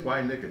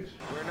Why Nickish?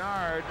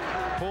 Bernard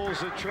pulls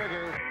the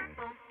trigger.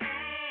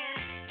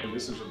 And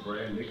this is a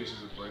brand. Nickish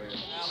is a brand.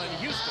 Allen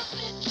Houston.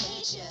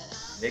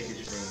 Nickish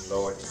means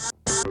loyalty.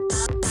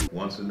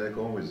 Once a neck,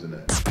 always a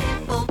neck.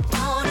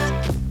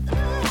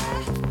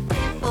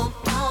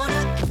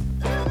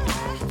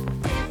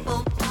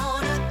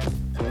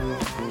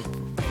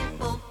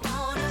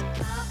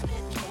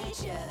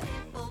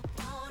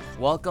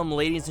 Welcome,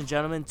 ladies and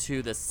gentlemen,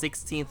 to the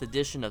 16th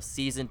edition of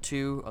Season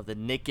 2 of the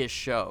Nickish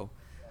Show.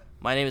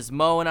 My name is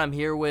Mo, and I'm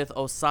here with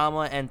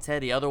Osama and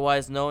Teddy,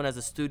 otherwise known as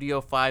the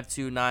Studio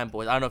 529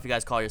 boys. I don't know if you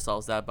guys call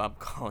yourselves that, but I'm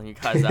calling you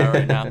guys that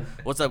right now.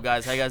 What's up,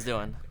 guys? How you guys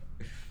doing?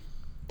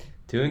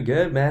 Doing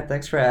good, man.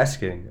 Thanks for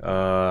asking.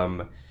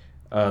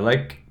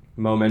 Like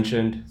Mo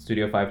mentioned,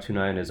 Studio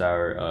 529 is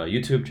our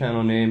YouTube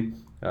channel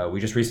name. We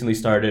just recently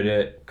started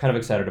it. Kind of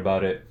excited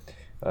about it.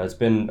 It's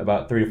been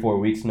about 3 to 4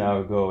 weeks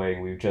now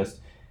going. We've just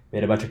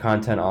made a bunch of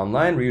content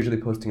online. We're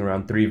usually posting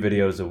around 3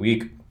 videos a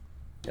week.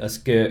 A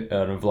skit,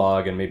 a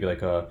vlog, and maybe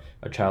like a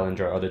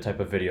challenge or other type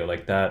of video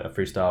like that, a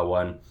freestyle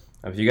one.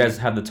 If you guys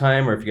have the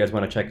time or if you guys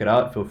want to check it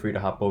out, feel free to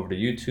hop over to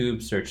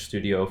YouTube, search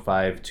Studio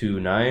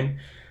 529.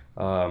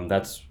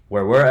 That's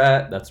where we're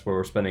at. That's where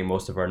we're spending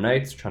most of our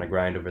nights, trying to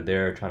grind over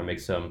there, trying to make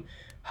some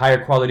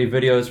higher quality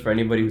videos for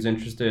anybody who's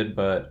interested.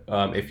 But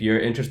if you're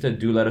interested,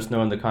 do let us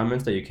know in the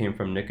comments that you came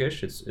from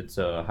Nickish. It's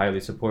highly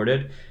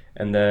supported.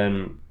 And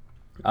then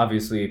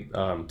obviously,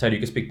 Ted, you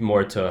can speak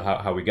more to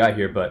how we got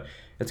here, but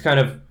it's kind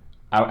of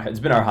it's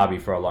been our hobby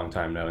for a long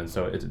time now, and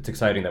so it's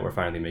exciting that we're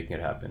finally making it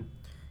happen.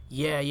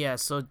 Yeah.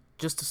 So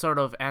just to sort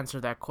of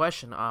answer that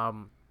question,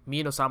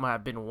 me and Osama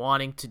have been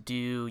wanting to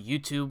do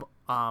YouTube,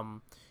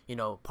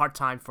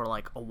 part-time for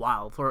like a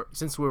while,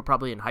 since we were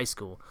probably in high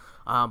school.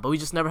 But we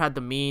just never had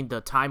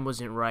the time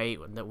wasn't right,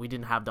 that we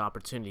didn't have the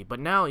opportunity. But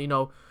now,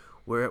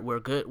 we're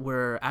good.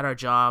 We're at our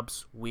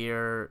jobs. We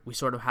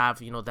sort of have,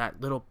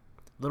 that little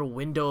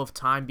window of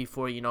time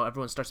before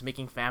everyone starts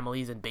making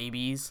families and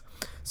babies,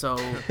 so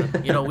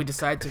we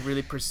decided to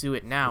really pursue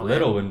it now.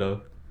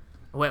 Window.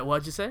 Wait,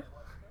 what'd you say?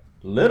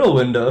 Little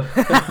window.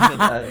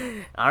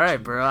 All right,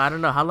 bro. I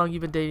don't know how long you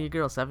been dating your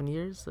girl. 7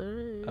 years?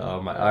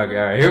 Oh my. Okay,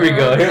 all right. Here we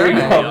go.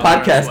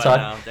 Podcast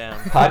talk.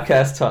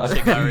 Podcast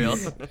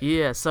talk.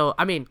 Yeah. So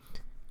I mean,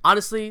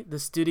 honestly, the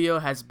studio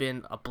has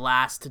been a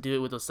blast to do it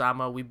with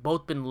Osama. We've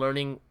both been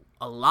learning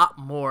a lot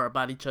more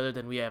about each other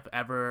than we have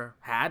ever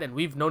had, and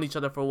we've known each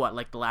other for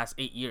the last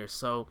 8 years.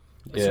 So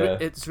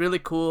it's really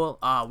cool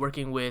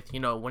working with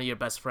one of your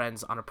best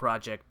friends on a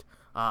project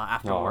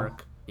after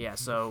work. Yeah,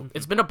 so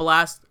it's been a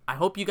blast. I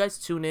hope you guys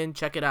tune in,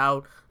 check it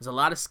out. There's a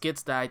lot of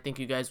skits that I think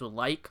you guys would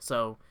like,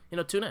 so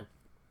tune in.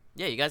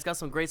 Yeah, you guys got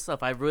some great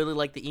stuff. I really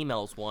like the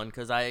emails one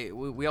because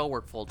we all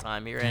work full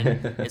time here,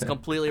 and it's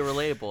completely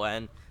relatable,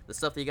 and the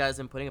stuff that you guys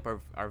have been putting up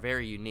are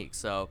very unique.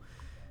 So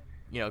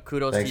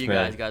kudos to you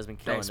guys. You guys have been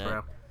killing it.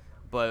 Bro.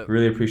 But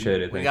really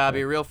appreciate it. We gotta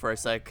be real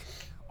first. Like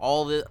a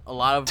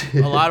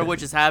lot of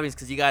which is happening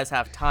because you guys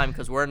have time,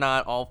 because we're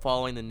not all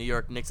following the New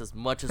York Knicks as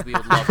much as we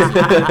would love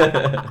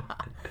to.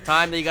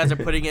 Time that you guys are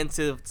putting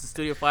into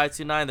Studio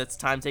 529, that's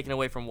time taken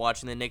away from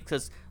watching the Knicks.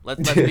 Because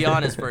let's be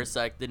honest for a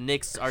sec, the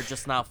Knicks are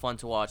just not fun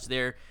to watch.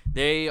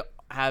 They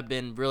have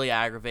been really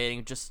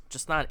aggravating,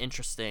 just not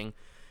interesting.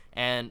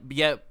 And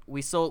yet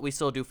we still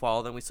do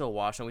follow them, we still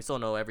watch them, we still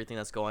know everything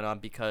that's going on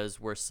because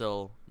we're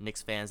still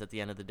Knicks fans at the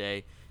end of the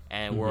day,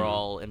 and we're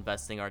all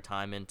investing our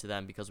time into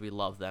them because we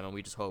love them, and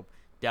we just hope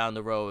down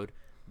the road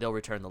they'll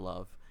return the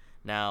love.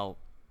 Now,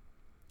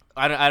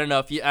 I don't know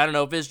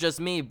if it's just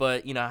me,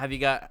 but how do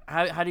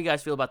you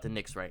guys feel about the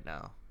Knicks right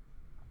now?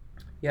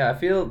 Yeah, I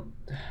feel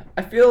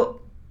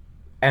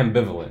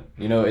ambivalent.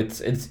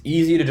 It's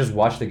easy to just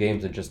watch the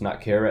games and just not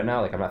care right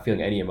now. Like, I'm not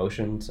feeling any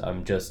emotions.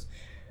 I'm just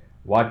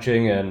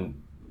watching, and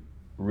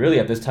really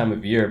at this time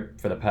of year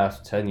for the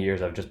past 10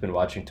 years I've just been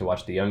watching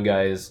the young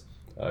guys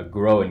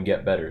grow and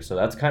get better. So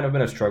that's kind of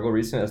been a struggle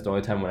recently. That's the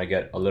only time when I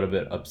get a little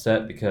bit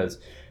upset, because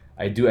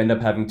I do end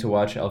up having to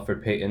watch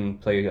Elfrid Payton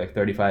play like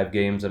 35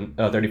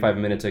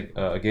 minutes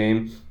a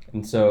game,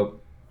 and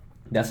so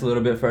that's a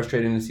little bit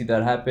frustrating to see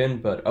that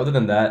happen. But other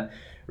than that,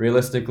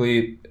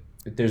 realistically,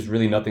 there's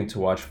really nothing to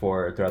watch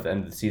for throughout the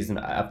end of the season.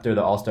 After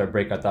the All-Star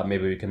break, I thought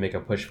maybe we can make a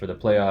push for the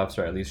playoffs,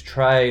 or at least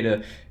try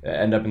to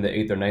end up in the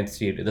 8th or 9th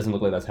seed. It doesn't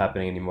look like that's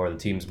happening anymore. The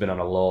team's been on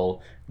a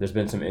lull. There's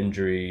been some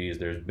injuries.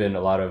 There's been a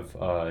lot of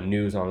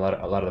news on a lot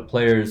of the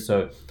players.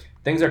 So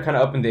things are kind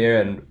of up in the air,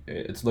 and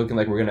it's looking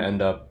like we're going to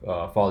end up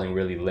falling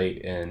really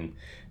late in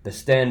the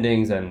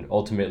standings, and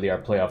ultimately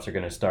our playoffs are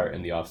going to start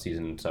in the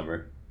off-season in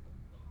summer.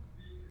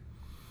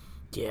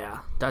 Yeah,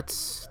 that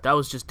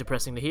was just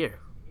depressing to hear.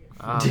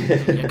 I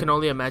can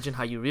only imagine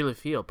how you really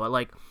feel, but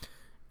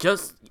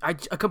I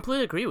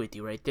completely agree with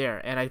you right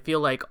there, and I feel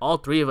like all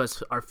three of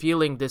us are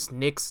feeling this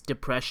Knicks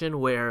depression,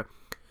 where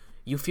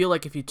you feel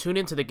like if you tune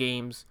into the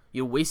games,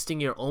 you're wasting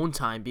your own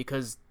time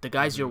because the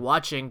guys you're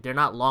watching, they're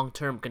not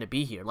long-term going to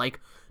be here. Like,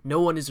 no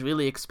one is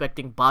really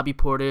expecting Bobby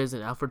Portis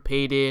and Elfrid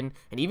Payton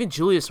and even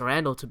Julius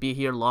Randle to be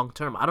here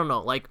long-term. I don't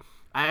know. Like,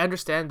 I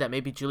understand that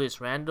maybe Julius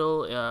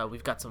Randle.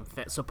 We've got some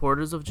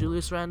supporters of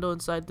Julius Randle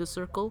inside this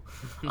circle,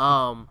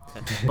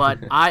 but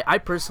I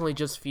personally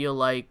just feel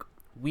like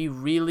we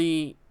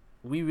really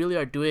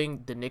are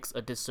doing the Knicks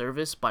a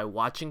disservice by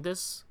watching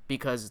this,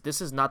 because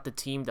this is not the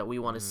team that we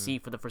want to see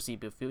for the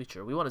foreseeable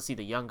future. We want to see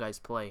the young guys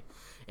play,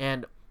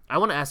 and I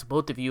want to ask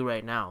both of you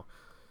right now: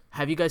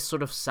 have you guys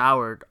sort of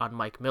soured on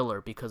Mike Miller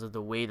because of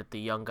the way that the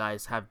young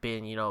guys have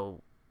been,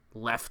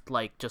 left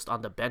like just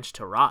on the bench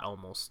to rot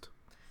almost?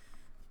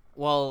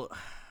 Well,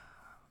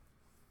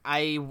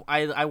 I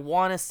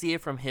want to see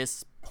it from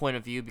his point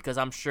of view, because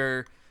I'm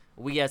sure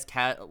we as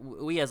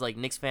like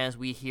Knicks fans,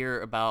 we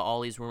hear about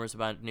all these rumors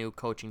about new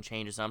coaching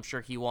changes. I'm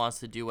sure he wants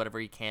to do whatever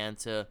he can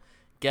to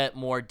get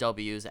more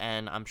W's,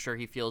 and I'm sure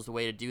he feels the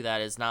way to do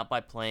that is not by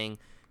playing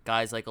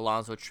guys like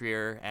Alonzo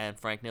Trier and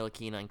Frank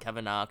Ntilikina and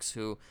Kevin Knox,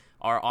 who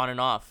are on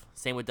and off.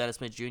 Same with Dennis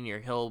Smith Jr.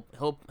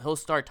 He'll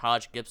start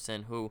Taj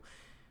Gibson, who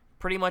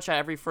pretty much at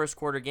every first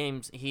quarter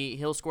games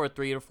he'll score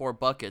 3 to 4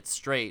 buckets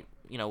straight,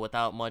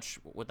 without much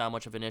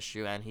of an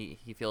issue, and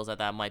he feels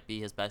that might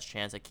be his best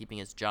chance at keeping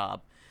his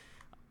job.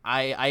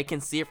 I can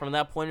see it from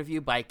that point of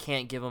view, but I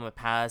can't give him a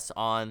pass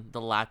on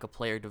the lack of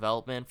player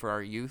development for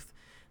our youth.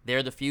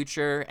 They're the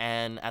future,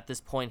 and at this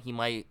point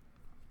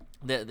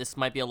this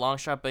might be a long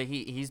shot, but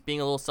he's being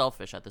a little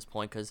selfish at this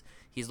point, because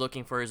he's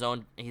looking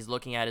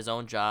at his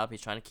own job.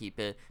 He's trying to keep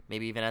it,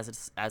 maybe even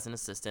as an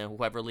assistant,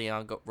 whoever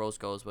Leon Rose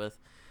goes with.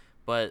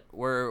 But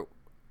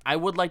I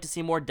would like to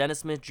see more Dennis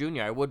Smith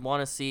Jr. I would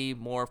want to see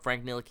more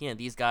Frank Ntilikina.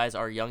 These guys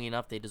are young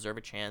enough; they deserve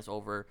a chance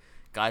over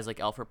guys like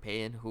Elfrid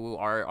Payton, who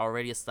are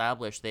already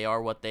established. They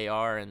are what they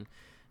are, and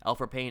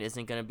Elfrid Payton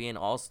isn't going to be an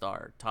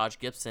all-star. Taj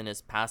Gibson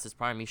is past his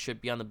prime. He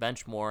should be on the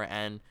bench more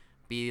and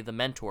be the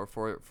mentor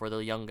for the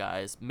young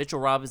guys.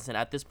 Mitchell Robinson,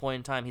 at this point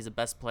in time, he's the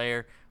best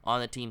player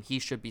on the team. He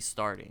should be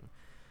starting.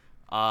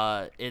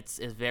 It's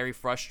very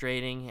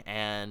frustrating,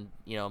 and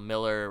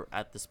Miller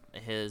at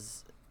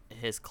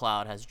his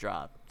cloud has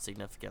dropped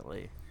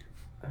significantly.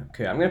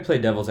 Okay, I'm going to play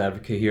devil's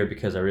advocate here,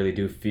 because I really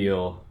do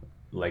feel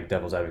like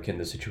devil's advocate in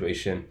this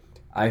situation.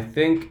 I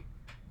think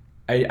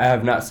I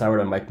have not soured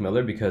on Mike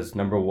Miller because,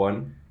 number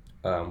one,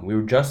 we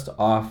were just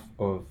off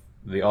of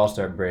the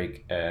All-Star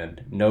break,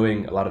 and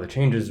knowing a lot of the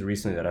changes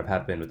recently that have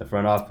happened with the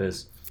front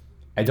office,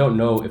 I don't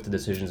know if the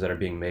decisions that are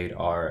being made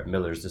are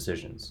Miller's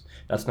decisions.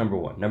 That's number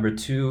one. Number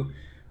two,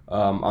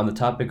 on the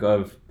topic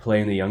of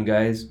playing the young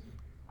guys,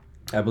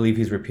 I believe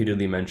he's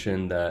repeatedly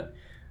mentioned that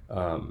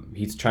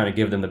he's trying to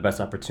give them the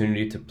best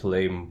opportunity to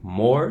play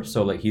more.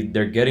 So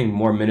they're getting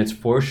more minutes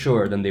for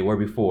sure than they were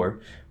before.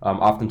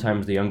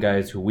 Oftentimes the young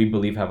guys who we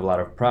believe have a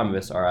lot of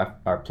promise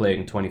are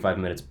playing 25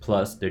 minutes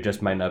plus. They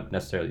just might not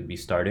necessarily be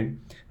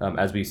starting,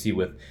 as we see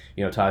with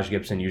Taj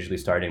Gibson usually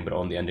starting, but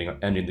only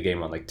ending the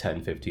game on like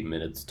 10, 15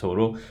 minutes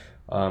total.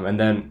 And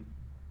then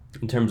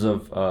in terms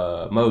of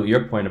Mo,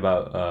 your point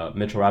about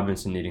Mitchell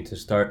Robinson needing to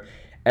start,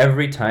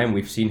 every time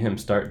we've seen him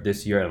start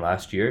this year and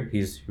last year,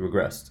 he's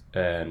regressed.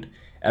 And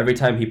every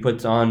time he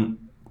puts on,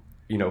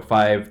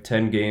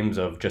 5-10 games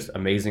of just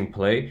amazing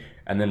play,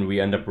 and then we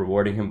end up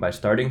rewarding him by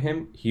starting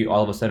him, he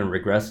all of a sudden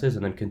regresses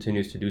and then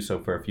continues to do so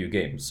for a few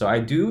games. So I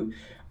do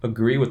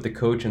agree with the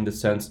coach in the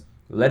sense,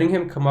 letting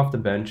him come off the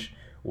bench,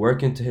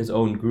 work into his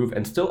own groove,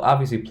 and still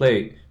obviously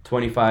play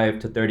 25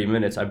 to 30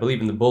 minutes. I believe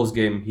in the Bulls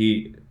game,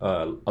 he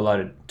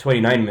allotted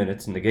 29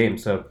 minutes in the game.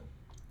 So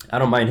I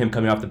don't mind him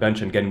coming off the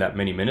bench and getting that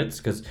many minutes,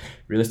 because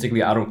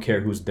realistically, I don't care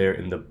who's there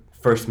in the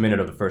first minute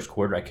of the first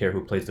quarter. I care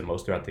who plays the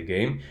most throughout the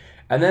game.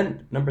 And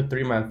then number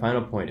three, my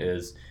final point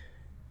is,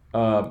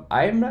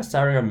 I am not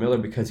souring on Miller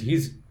because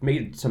he's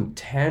made some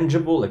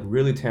tangible,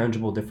 really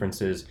tangible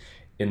differences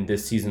in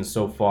this season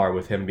so far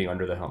with him being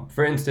under the helm.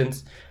 For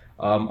instance,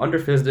 under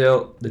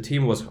Fizdale, the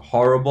team was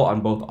horrible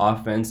on both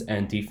offense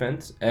and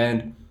defense,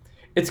 and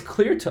it's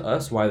clear to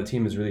us why the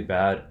team is really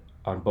bad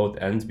on both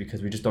ends,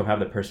 because we just don't have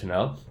the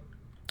personnel.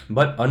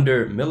 But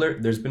under Miller,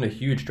 there's been a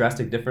huge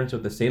drastic difference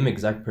with the same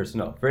exact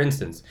personnel. For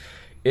instance,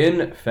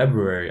 in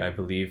February, I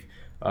believe,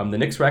 the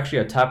Knicks were actually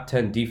a top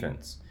 10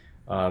 defense.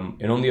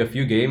 In only a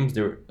few games,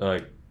 they were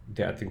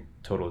I think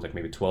total was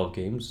maybe 12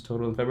 games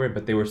total in February,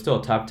 but they were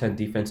still a top 10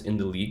 defense in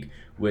the league,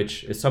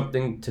 which is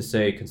something to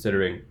say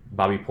considering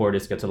Bobby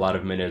Portis gets a lot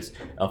of minutes,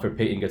 Elfrid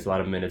Payton gets a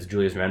lot of minutes,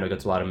 Julius Randle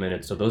gets a lot of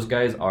minutes. So those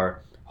guys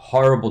are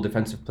horrible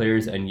defensive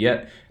players, and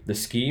yet the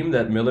scheme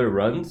that Miller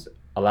runs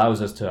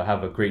allows us to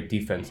have a great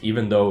defense,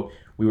 even though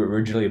we were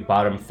originally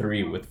bottom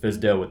three with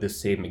Fizdale with this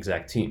same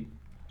exact team.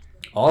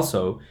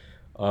 Also,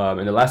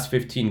 in the last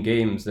 15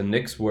 games, the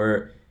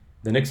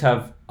Knicks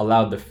have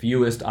allowed the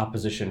fewest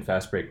opposition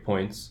fast break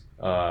points,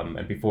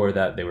 and before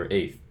that they were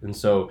 8th. And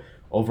so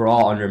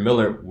overall, under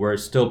Miller, we're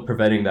still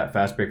preventing that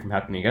fast break from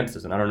happening against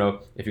us. And I don't know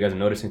if you guys are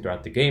noticing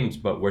throughout the games,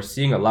 but we're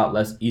seeing a lot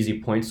less easy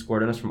points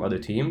scored on us from other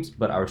teams,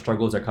 but our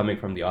struggles are coming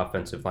from the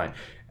offensive line.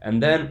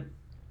 And then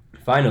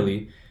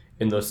finally,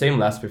 in those same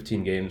last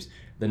 15 games,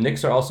 the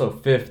Knicks are also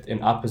 5th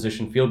in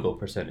opposition field goal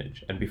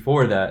percentage. And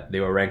before that, they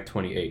were ranked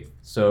 28th.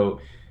 So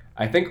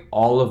I think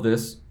all of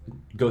this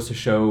goes to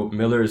show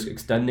Miller is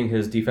extending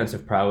his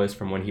defensive prowess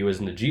from when he was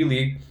in the G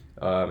League.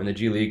 In the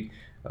G League,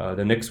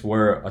 The Knicks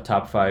were a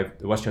top five.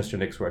 The Westchester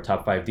Knicks were a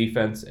top five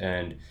defense,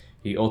 and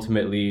he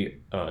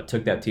ultimately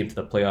took that team to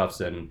the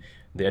playoffs, and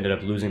they ended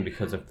up losing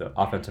because of the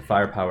offensive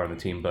firepower on the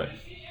team. But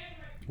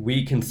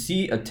we can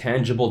see a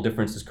tangible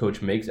difference this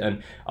coach makes,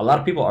 and a lot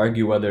of people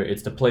argue whether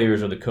it's the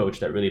players or the coach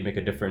that really make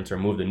a difference or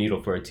move the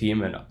needle for a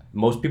team. And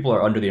most people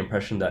are under the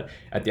impression that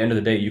at the end of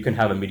the day, you can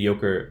have a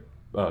mediocre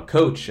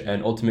coach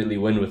and ultimately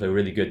win with a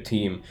really good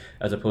team,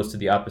 as opposed to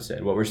the opposite.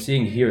 And what we're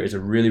seeing here is a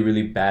really,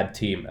 really bad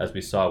team, as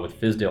we saw with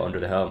Fizdale under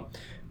the helm,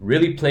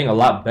 really playing a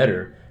lot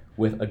better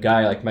with a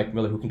guy like Mike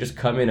Miller who can just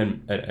come in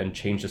and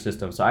change the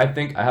system. So I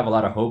think I have a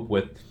lot of hope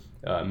with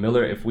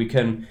Miller. If we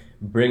can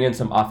bring in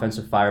some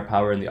offensive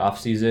firepower in the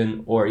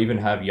offseason, or even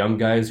have young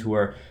guys who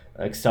are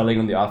excelling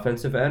on the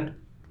offensive end,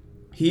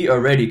 he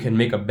already can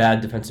make a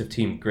bad defensive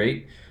team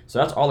great. So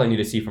that's all I need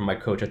to see from my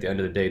coach at the end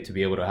of the day to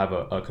be able to have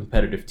a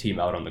competitive team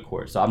out on the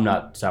court. So I'm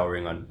not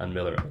souring on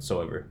Miller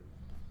whatsoever.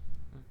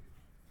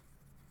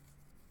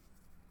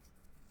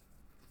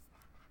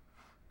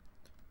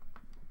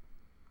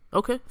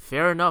 Okay,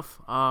 fair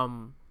enough.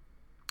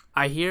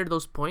 I hear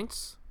those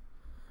points,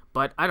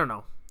 but I don't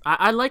know.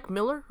 I like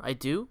Miller, I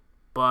do,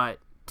 but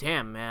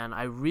damn, man,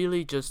 I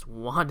really just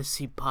want to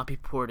see Bobby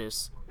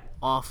Portis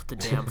off the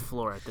damn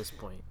floor at this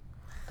point.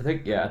 I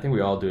think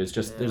we all do. It's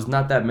just there's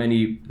not that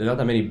many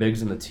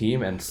bigs in the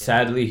team, and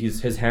sadly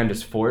his hand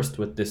is forced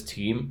with this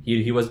team.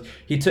 He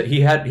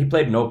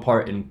played no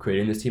part in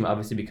creating this team,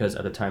 obviously, because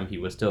at the time he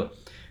was still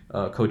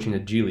coaching the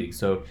G League.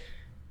 So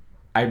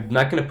I'm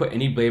not going to put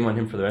any blame on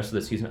him for the rest of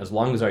the season as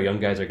long as our young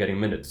guys are getting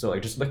minutes. So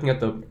like just looking at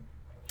the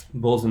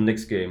Bulls and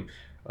Knicks game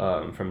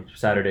from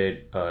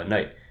Saturday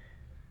night,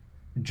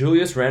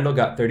 Julius Randle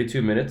got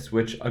 32 minutes,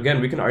 which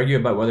again we can argue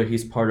about whether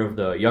he's part of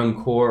the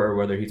young core or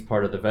whether he's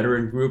part of the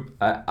veteran group.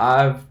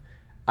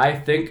 I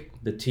think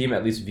the team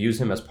at least views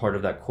him as part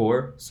of that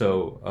core,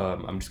 so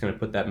I'm just going to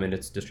put that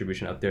minutes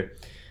distribution out there.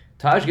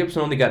 Taj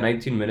Gibson only got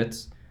 19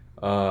 minutes.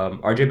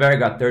 RJ Barrett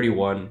got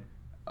 31.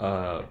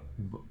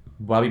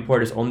 Bobby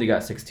Portis only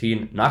got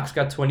 16. Knox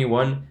got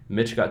 21.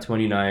 Mitch got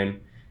 29.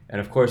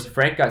 And of course,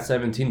 Frank got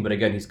 17, but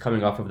again, he's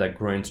coming off of that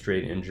groin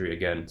strain injury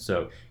again,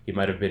 so he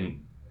might have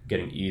been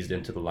getting eased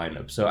into the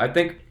lineup. So I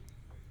think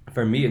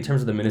for me, in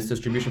terms of the minutes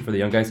distribution for the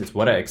young guys, it's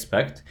what I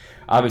expect.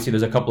 Obviously,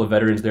 there's a couple of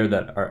veterans there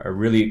that are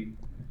really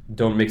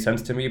don't make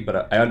sense to me,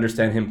 but I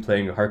understand him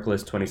playing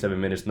Harkless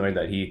 27 minutes, knowing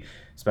that he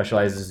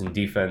specializes in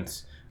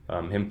defense.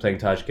 Him playing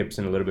Taj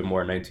Gibson a little bit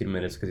more, 19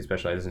 minutes, because he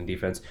specializes in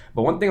defense.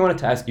 But one thing I wanted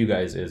to ask you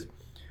guys is,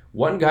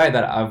 one guy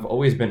that I've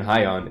always been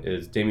high on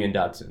is Damian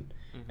Dotson.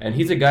 And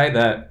he's a guy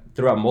that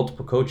throughout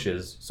multiple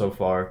coaches so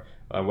far,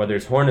 whether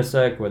it's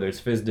Hornacek, whether it's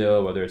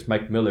Fizdale, whether it's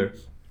Mike Miller,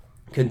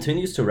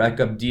 continues to rack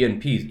up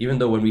DNPs, even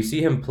though when we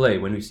see him play,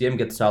 when we see him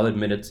get solid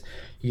minutes,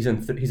 he's a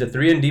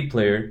 3-and-D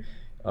player.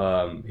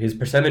 His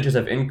percentages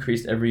have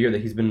increased every year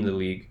that he's been in the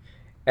league.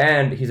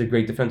 And he's a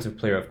great defensive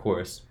player, of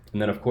course.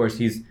 And then, of course,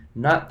 he's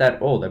not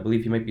that old. I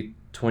believe he might be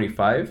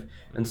 25.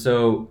 And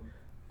so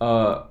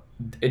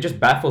it just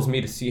baffles me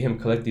to see him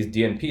collect these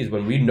DNPs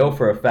when we know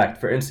for a fact,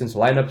 for instance,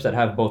 lineups that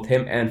have both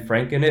him and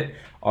Frank in it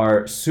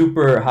are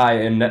super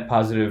high in net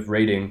positive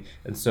rating.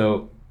 And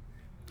so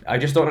I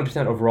just don't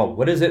understand overall,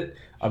 what is it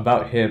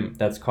about him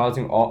that's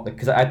causing all...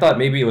 Because I thought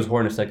maybe it was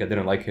Hornacek that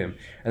didn't like him,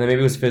 and then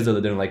maybe it was Fizdale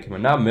that didn't like him,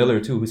 and now Miller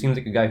too, who seems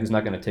like a guy who's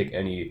not going to take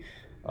any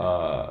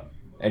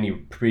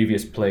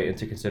previous play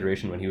into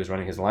consideration when he was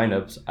running his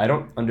lineups. I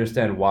don't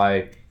understand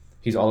why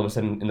he's all of a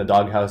sudden in the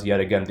doghouse yet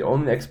again. The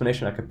only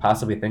explanation I could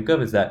possibly think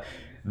of is that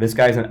this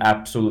guy's an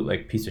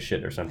absolute piece of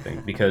shit or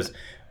something, because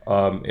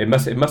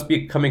it must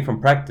be coming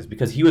from practice,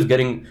 because he was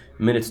getting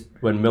minutes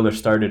when Miller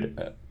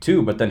started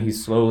too, but then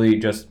he's slowly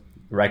just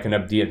racking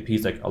up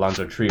DNPs like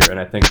Alonzo Trier. And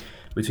I think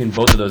between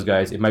both of those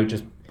guys, it might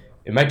just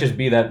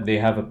be that they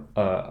have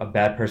a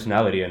bad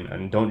personality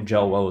and don't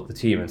gel well with the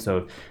team, and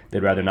so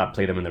they'd rather not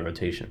play them in the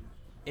rotation.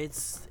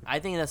 I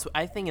think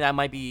that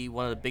might be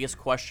one of the biggest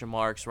question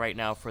marks right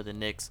now for the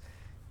Knicks.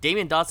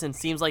 Damian Dotson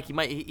seems like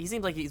he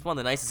seems like he's one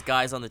of the nicest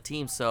guys on the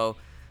team, so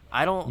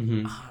I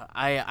don't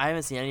I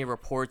haven't seen any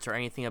reports or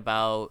anything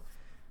about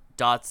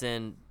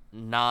Dotson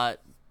not,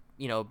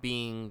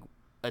 being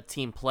a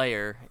team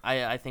player.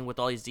 I think with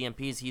all these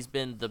DMPs, he's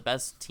been the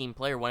best team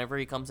player whenever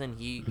he comes in.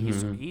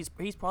 He's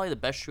probably the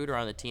best shooter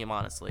on the team,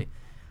 honestly.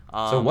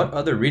 So what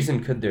other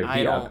reason could there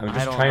be? I'm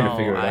just trying to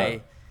figure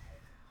it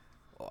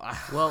out.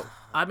 Well,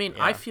 I mean,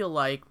 yeah. I feel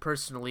like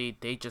personally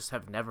they just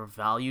have never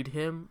valued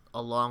him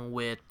along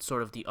with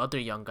sort of the other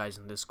young guys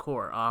in this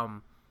core.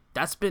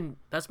 That's been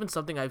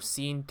something I've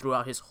seen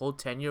throughout his whole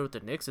tenure with the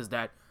Knicks, is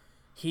that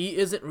he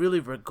isn't really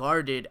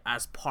regarded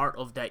as part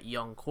of that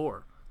young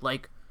core.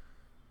 Like,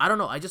 I don't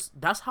know,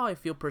 that's how I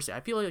feel personally.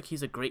 I feel like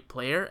he's a great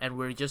player, and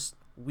we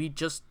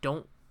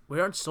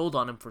aren't sold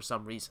on him for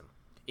some reason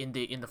in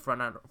the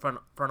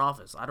front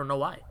office. I don't know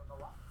why.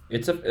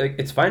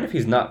 it's fine if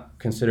he's not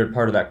considered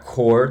part of that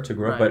core to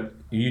grow up, Right. but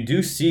you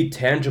do see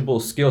tangible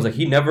skills. Like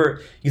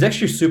he's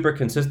actually super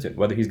consistent,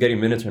 whether he's getting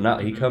minutes or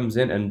not. He comes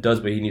in and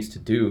does what he needs to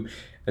do,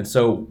 and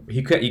so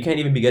you can't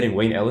even be getting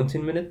Wayne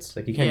Ellington minutes.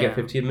 Like he can't Yeah. get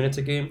 15 minutes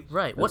a game.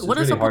 Right. It's What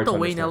is really up hard with the to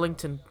Wayne understand.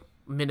 Ellington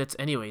minutes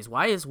anyways?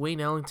 Why is Wayne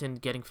Ellington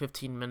getting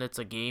 15 minutes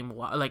a game,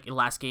 like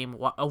last game,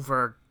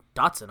 over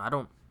Dotson? I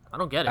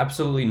don't get it.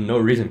 Absolutely no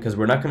reason, because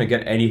we're not going to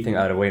get anything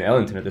out of Wayne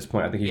Ellington at this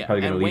point. I think he's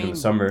probably going and to leave in Wayne the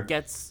summer.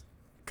 gets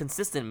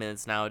consistent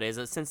minutes nowadays.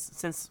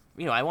 Since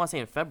I want to say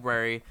in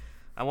February,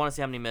 I want to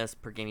see how many minutes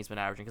per game he's been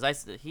averaging,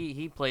 because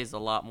he plays a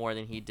lot more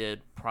than he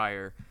did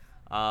prior.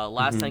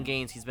 Last 10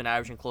 games, he's been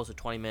averaging close to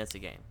 20 minutes a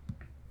game.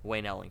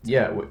 Wayne Ellington.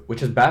 Yeah,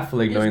 which is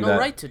baffling He has knowing no that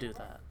right to do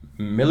that.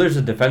 Miller's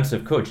a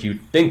defensive coach.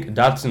 You'd think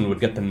Dotson would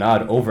get the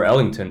nod over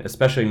Ellington,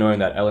 especially knowing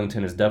that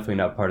Ellington is definitely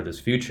not part of this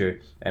future,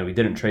 and we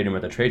didn't trade him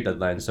at the trade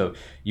deadline. So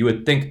you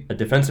would think a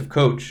defensive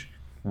coach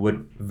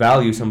would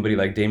value somebody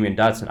like Damian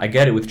Dotson. I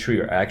get it with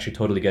Trier. I actually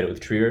totally get it with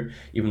Trier.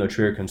 Even though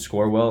Trier can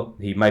score well,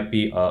 he might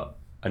be a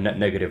net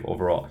negative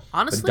overall.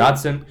 Honestly, but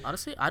Dotson,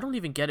 I don't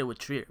even get it with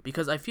Trier,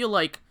 because I feel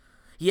like,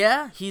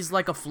 yeah, he's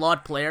like a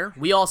flawed player.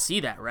 We all see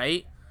that,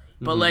 right?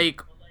 But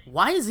like,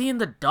 why is he in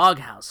the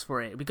doghouse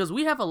for it? Because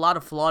we have a lot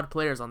of flawed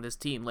players on this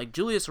team. Like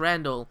Julius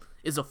Randle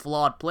is a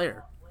flawed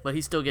player, but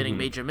he's still getting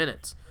major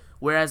minutes.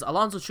 Whereas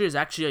Alonzo Trier is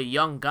actually a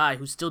young guy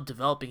who's still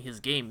developing his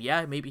game.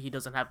 Yeah, maybe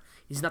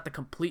he's not the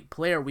complete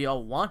player we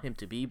all want him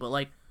to be, but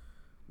like,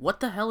 what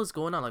the hell is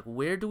going on? Like,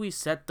 where do we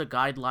set the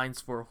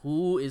guidelines for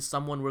who is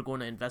someone we're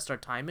going to invest our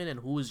time in and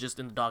who is just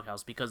in the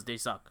doghouse because they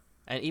suck?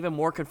 And even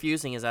more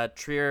confusing is that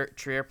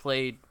Trier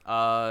played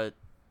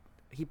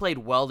he played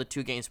well the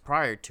 2 games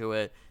prior to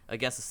it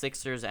against the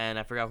Sixers, and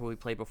I forgot who he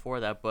played before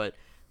that, but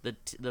the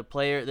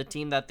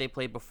team that they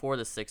played before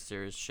the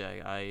Sixers,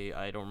 Shay,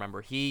 I don't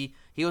remember. He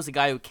was the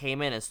guy who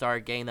came in and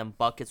started getting them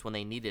buckets when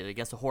they needed it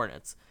against the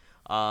Hornets.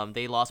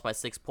 They lost by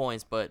 6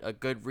 points, but a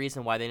good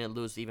reason why they didn't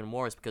lose even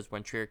more is because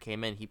when Trier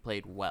came in, he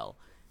played well.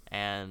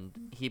 And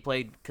he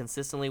played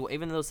consistently.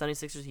 Even though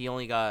 76ers, he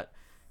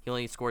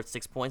only scored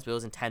 6 points, but it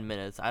was in 10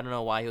 minutes. I don't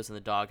know why he was in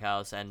the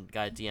doghouse and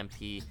got a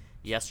DMP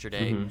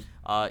yesterday.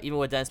 Even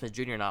with Dennis Smith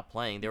Jr. not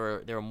playing,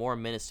 there were more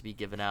minutes to be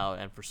given out,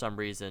 and for some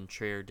reason,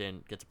 Trier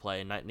didn't get to play,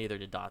 and neither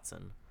did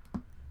Dotson.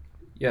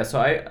 yeah,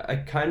 so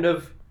I kind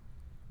of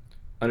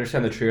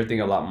understand the Trier thing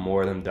a lot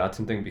more than the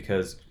Dotson thing,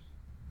 because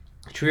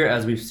Trier,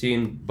 as we've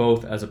seen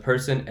both as a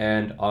person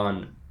and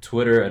on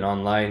Twitter and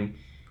online,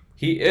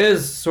 he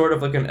is sort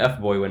of like an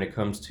F-boy when it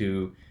comes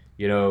to,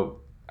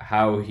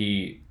 how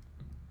he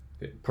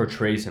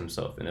portrays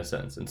himself in a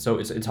sense. And so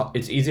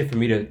it's easy for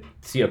me to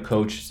see a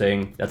coach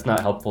saying that's not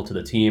helpful to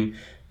the team.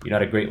 You're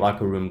not a great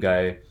locker room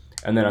guy.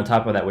 And then on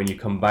top of that, when you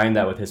combine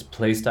that with his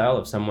play style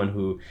of someone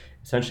who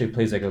essentially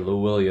plays like a Lou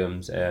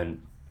Williams and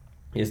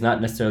is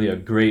not necessarily a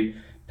great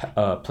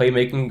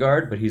playmaking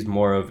guard, but he's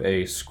more of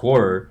a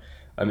scorer,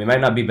 it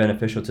might not be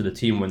beneficial to the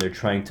team when they're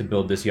trying to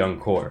build this young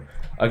core.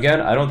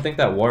 Again, I don't think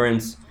that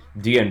warrants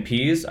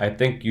DNPs. I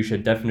think you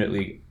should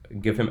definitely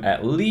give him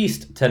at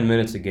least 10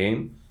 minutes a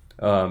game.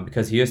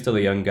 Because he is still a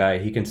young guy,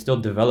 he can still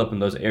develop in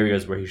those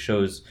areas where he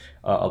shows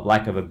a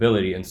lack of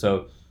ability. And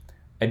so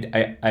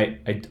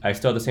I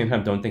still at the same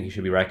time don't think he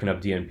should be racking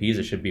up DNPs.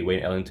 It should be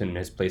Wayne Ellington in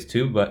his place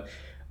too. But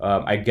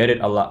I get it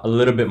a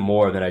little bit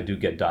more than I do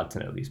get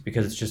Dotson, at least,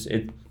 because it's just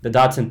the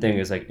Dotson thing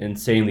is like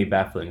insanely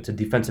baffling. It's a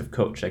defensive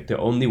coach. Like the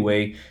only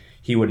way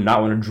he would not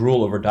want to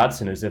drool over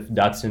Dotson is if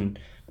Dotson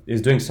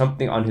is doing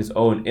something on his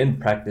own in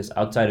practice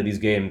outside of these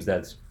games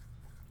that's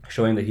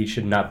showing that he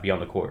should not be on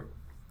the court.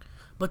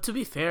 But to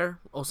be fair,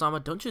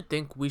 Osama, don't you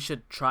think we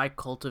should try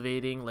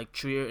cultivating like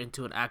Trier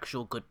into an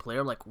actual good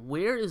player? Like,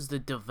 where is the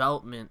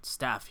development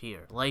staff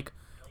here? Like,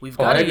 we've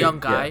got a young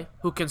guy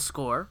who can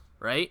score,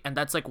 right? And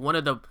that's like one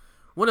of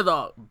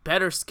the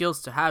better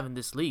skills to have in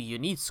this league. You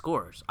need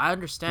scorers. I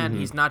understand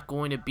he's not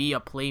going to be a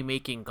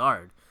playmaking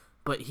guard,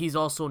 but he's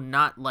also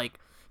not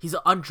like he's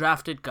an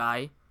undrafted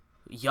guy,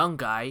 young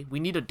guy. We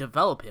need to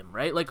develop him,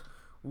 right? Like,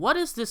 what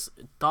is this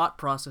thought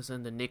process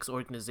in the Knicks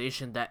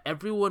organization that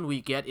everyone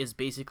we get is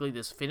basically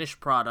this finished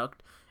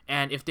product,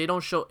 and if they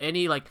don't show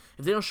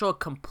a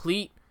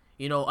complete,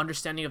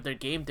 understanding of their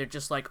game, they're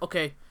just like,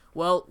 okay,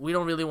 well, we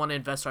don't really want to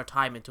invest our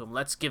time into him.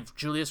 Let's give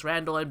Julius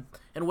Randle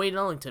and Wayne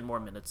Ellington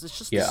more minutes. It's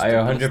just I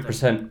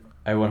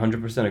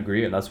 100%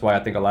 agree, and that's why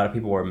I think a lot of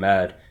people were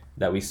mad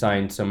that we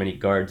signed so many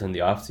guards in the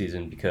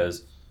offseason,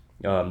 because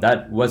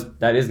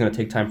that is going to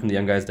take time from the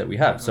young guys that we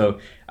have. So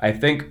I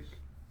think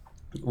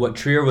what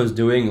Trier was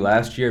doing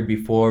last year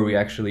before we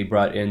actually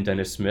brought in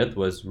Dennis Smith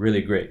was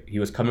really great. He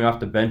was coming off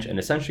the bench and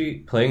essentially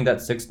playing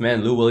that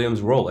sixth-man Lou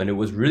Williams role, and it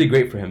was really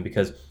great for him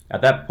because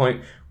at that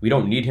point, we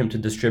don't need him to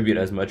distribute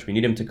as much. We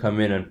need him to come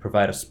in and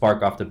provide a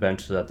spark off the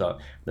bench so that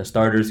the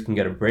starters can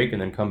get a break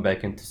and then come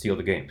back in to seal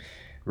the game.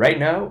 Right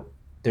now,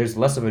 there's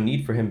less of a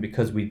need for him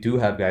because we do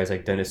have guys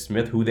like Dennis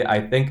Smith who I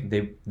think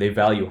they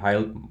value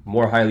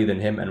more highly than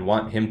him and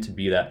want him to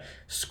be that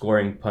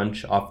scoring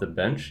punch off the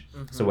bench.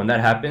 So when that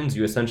happens,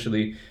 you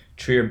essentially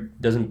Trier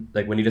doesn't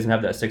when he doesn't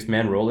have that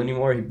 6-man role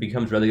anymore, he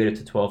becomes relegated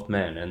to 12th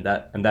man, and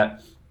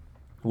that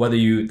whether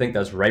you think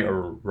that's right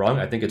or wrong,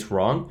 I think it's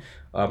wrong.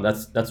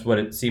 That's what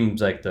it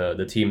seems like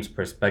the team's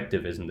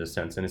perspective is in this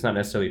sense, and it's not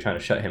necessarily trying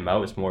to shut him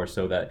out. It's more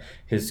so that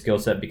his skill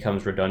set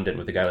becomes redundant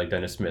with a guy like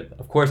Dennis Smith.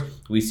 Of course,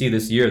 we see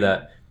this year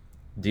that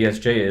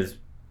DSJ is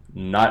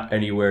not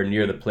anywhere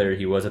near the player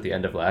he was at the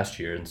end of last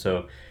year, and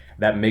so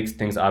that makes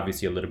things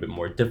obviously a little bit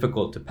more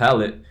difficult to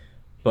palate.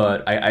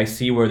 But I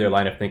see where their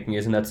line of thinking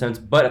is in that sense.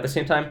 But at the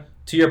same time,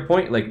 to your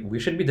point,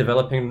 we should be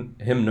developing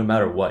him no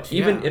matter what.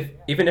 Even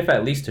if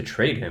at least to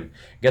trade him,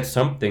 get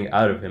something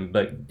out of him.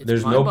 But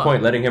there's no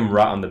point letting him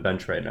rot on the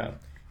bench right now.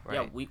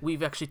 Right. Yeah,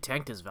 we've actually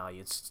tanked his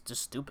value. It's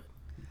just stupid.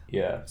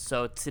 Yeah.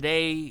 So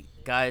today,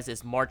 guys,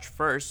 is March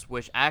 1st,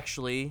 which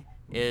actually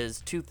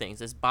is two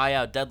things. It's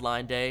buyout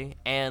deadline day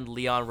and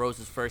Leon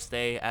Rose's first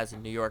day as a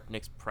New York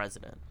Knicks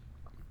president.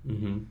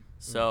 Mm-hmm.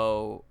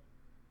 So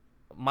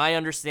my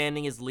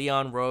understanding is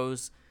Leon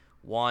Rose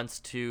wants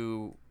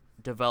to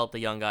develop the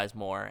young guys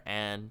more,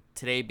 and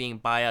today being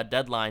buyout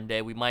deadline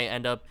day, we might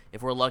end up,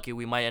 if we're lucky,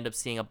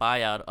 seeing a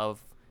buyout of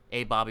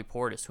a Bobby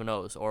Portis, who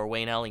knows, or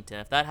Wayne Ellington.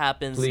 If that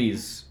happens,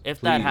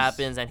 that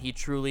happens and he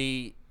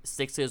truly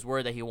sticks to his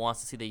word that he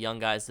wants to see the young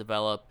guys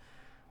develop,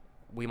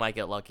 we might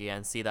get lucky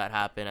and see that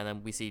happen, and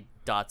then we see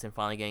Dotson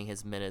finally getting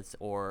his minutes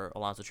or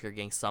Alonzo Trier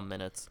getting some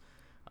minutes.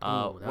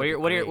 What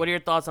are your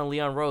thoughts on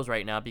Leon Rose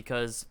right now?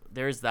 Because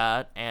there's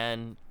that,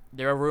 and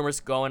there are rumors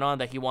going on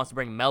that he wants to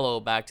bring Melo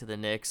back to the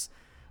Knicks.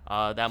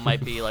 That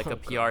might be like a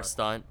PR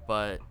stunt,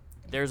 but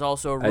there's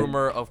also a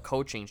rumor of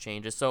coaching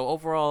changes. So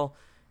overall,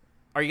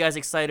 are you guys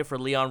excited for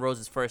Leon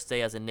Rose's first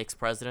day as a Knicks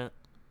president?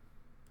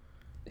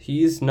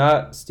 He's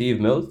not Steve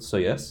Mills, so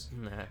yes.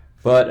 Nah.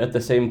 But at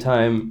the same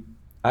time,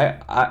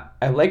 I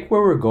like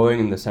where we're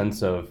going in the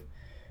sense of,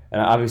 and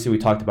obviously we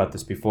talked about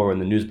this before when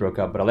the news broke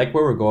up, but I like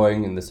where we're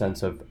going in the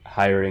sense of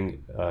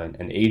hiring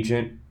an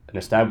agent, an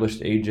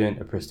established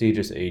agent, a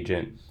prestigious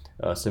agent,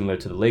 similar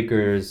to the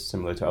Lakers,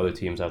 similar to other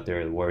teams out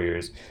there, the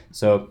Warriors.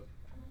 So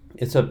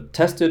it's a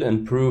tested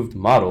and proved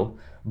model,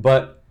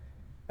 but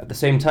at the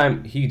same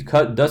time, he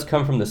does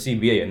come from the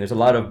CBA, and there's a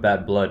lot of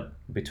bad blood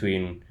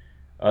between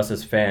us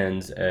as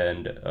fans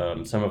and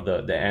some of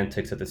the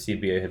antics that the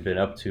CBA had been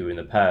up to in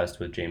the past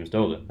with James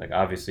Dolan.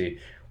 Obviously,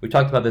 we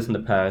talked about this in the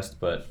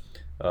past, but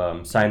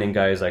signing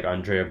guys like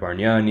Andrea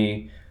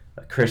Bargnani,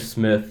 Chris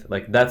Smith,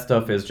 that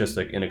stuff is just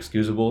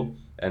inexcusable.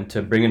 And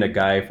to bring in a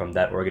guy from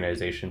that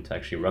organization to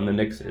actually run the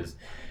Knicks is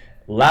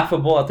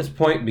laughable at this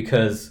point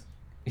because,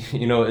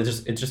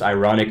 it's just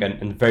ironic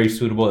and very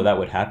suitable that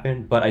would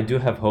happen. But I do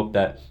have hope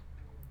that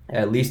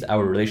at least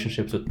our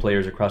relationships with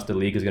players across the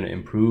league is going to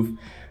improve.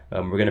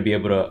 We're going to be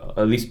able to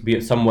at least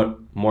be somewhat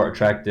more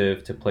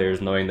attractive to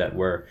players, knowing that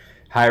we're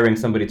hiring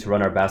somebody to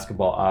run our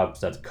basketball ops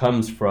that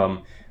comes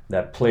from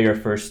that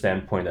player-first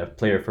standpoint, that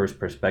player-first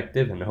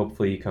perspective, and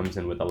hopefully he comes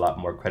in with a lot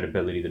more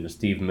credibility than a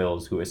Steve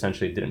Mills, who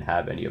essentially didn't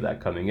have any of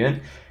that coming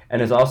in,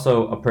 and is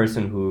also a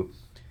person who,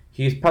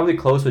 he's probably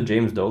close with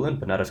James Dolan,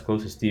 but not as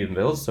close as Steve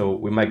Mills, so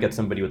we might get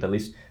somebody with at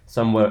least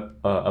somewhat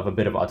of a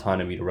bit of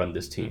autonomy to run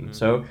this team. Mm-hmm.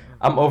 So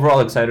I'm overall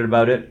excited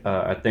about it.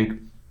 I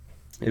think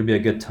it'll be a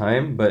good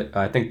time, but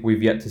I think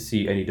we've yet to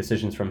see any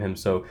decisions from him,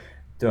 so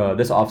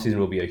this offseason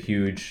will be a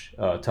huge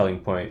telling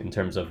point in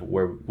terms of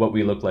what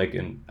we look like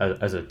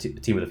as a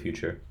team of the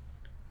future.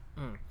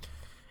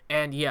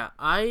 And yeah,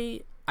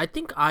 I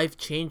think I've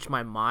changed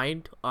my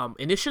mind.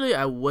 Initially,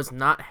 I was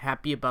not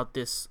happy about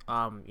this.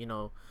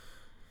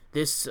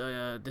 This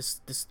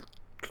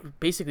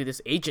basically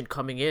this agent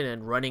coming in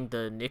and running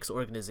the Knicks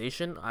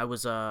organization. I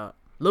was a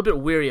little bit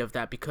weary of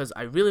that because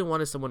I really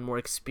wanted someone more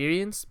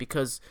experienced,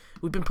 because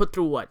we've been put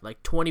through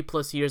 20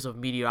 plus years of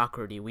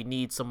mediocrity. We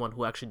need someone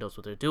who actually knows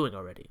what they're doing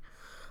already.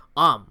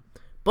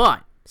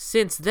 But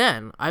since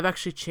then, I've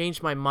actually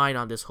changed my mind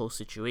on this whole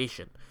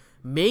situation,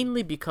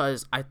 mainly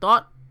because I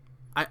thought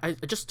I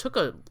just took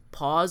a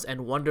pause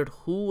and wondered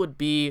who would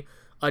be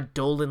a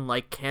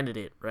Dolan-like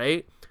candidate,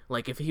 right?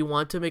 If he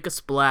wanted to make a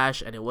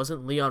splash and it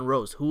wasn't Leon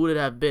Rose, who would it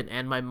have been?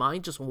 And my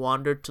mind just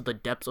wandered to the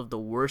depths of the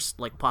worst,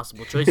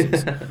 possible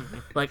choices.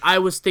 I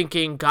was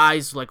thinking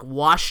guys,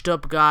 washed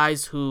up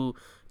guys who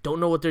don't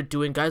know what they're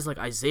doing. Guys like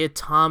Isaiah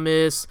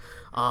Thomas.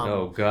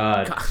 Oh,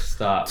 God.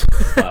 Stop.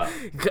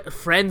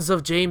 Friends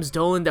of James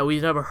Dolan that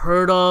we've never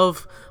heard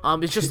of.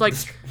 It's just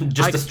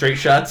the straight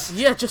shots?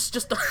 Yeah, just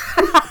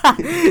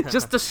the,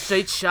 just the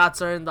straight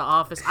shots are in the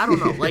office. I don't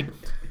know.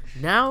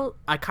 Now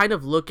I kind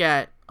of look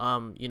at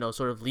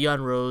sort of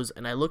Leon Rose,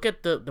 and I look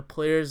at the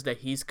players that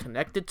he's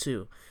connected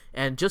to,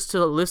 and just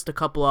to list a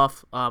couple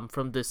off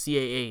from the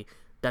CAA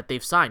that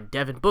they've signed: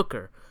 Devin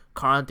Booker,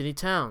 Karl Anthony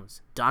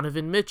Towns,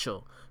 Donovan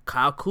Mitchell,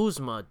 Kyle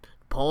Kuzma,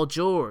 Paul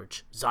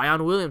George,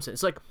 Zion Williamson.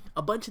 It's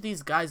a bunch of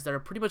these guys that are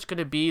pretty much going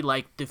to be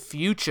the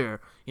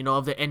future,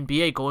 of the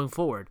NBA going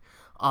forward.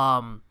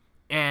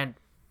 And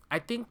I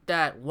think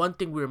that one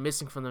thing we were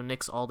missing from the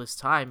Knicks all this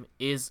time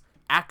is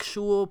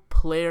actual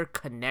player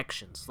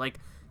connections. Like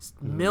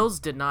Mills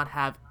did not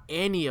have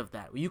any of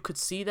that. You could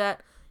see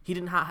that he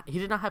did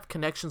not have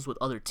connections with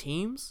other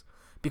teams,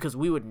 because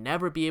we would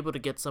never be able to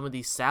get some of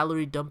these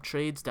salary dump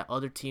trades that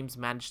other teams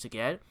managed to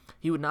get.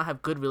 He would not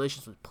have good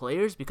relations with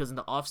players, because in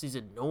the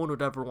offseason, no one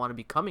would ever want to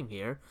be coming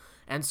here.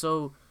 And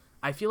so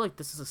I feel like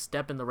this is a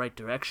step in the right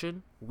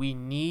direction. We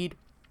need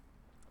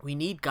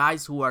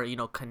guys who are,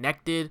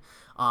 connected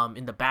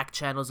in the back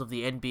channels of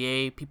the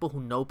NBA, people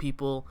who know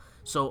people.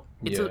 So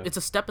it's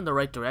a step in the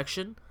right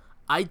direction.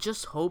 I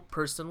just hope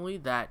personally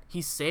that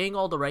he's saying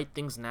all the right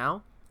things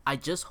now. I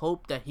just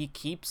hope that he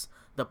keeps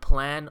the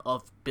plan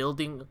of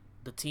building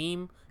the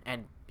team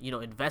and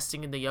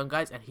investing in the young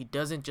guys, and he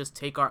doesn't just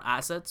take our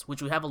assets,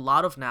 which we have a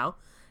lot of now,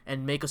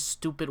 and make a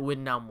stupid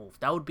win now move.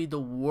 That would be the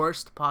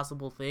worst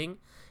possible thing,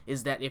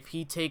 is that if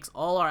he takes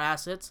all our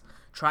assets,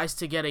 tries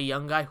to get a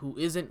young guy who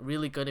isn't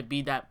really going to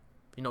be that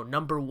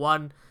number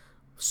one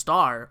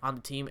star on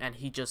the team, and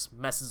he just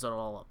messes it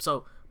all up.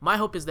 So my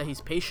hope is that he's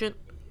patient,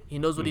 he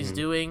knows what he's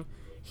doing,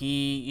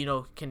 he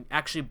can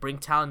actually bring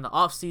talent in the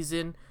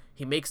offseason.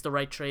 He makes the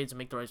right trades and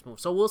make the right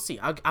moves. So we'll see.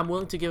 I'm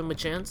willing to give him a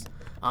chance.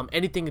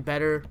 Anything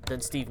better than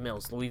Steve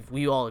Mills.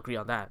 We all agree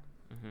on that.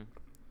 Mm-hmm.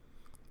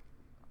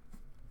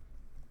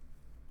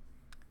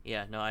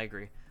 Yeah, no, I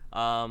agree.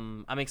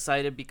 I'm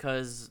excited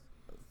because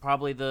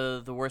probably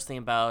the worst thing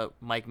about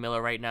Mike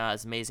Miller right now,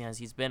 as amazing as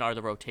he's been, are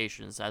the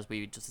rotations, as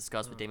we just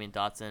discussed with Damian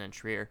Dotson and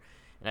Trier.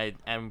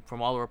 And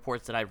from all the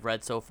reports that I've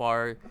read so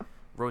far,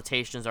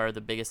 rotations are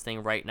the biggest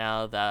thing right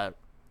now that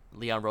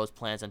Leon Rose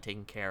plans on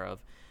taking care of.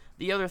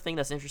 The other thing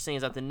that's interesting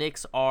is that the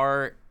Knicks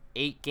are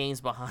 8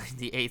 games behind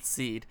the 8th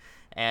seed,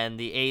 and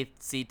the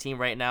 8th seed team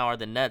right now are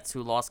the Nets,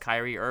 who lost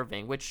Kyrie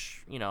Irving,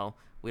 which,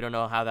 we don't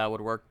know how that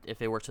would work,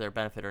 if it worked to their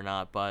benefit or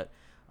not, but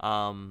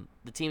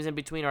the teams in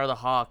between are the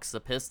Hawks, the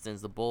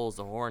Pistons, the Bulls,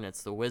 the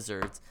Hornets, the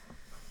Wizards.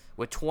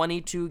 With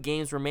 22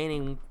 games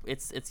remaining,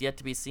 it's yet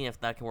to be seen if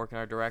that can work in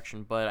our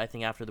direction, but I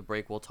think after the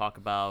break we'll talk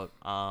about,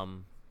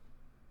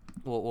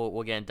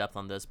 we'll get in depth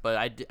on this, but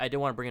I did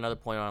want to bring another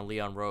point on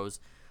Leon Rose.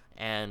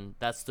 And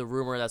that's the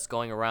rumor that's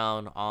going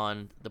around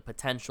on the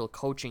potential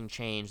coaching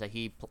change that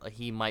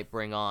he might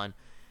bring on.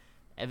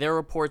 And there are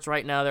reports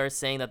right now that are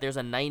saying that there's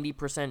a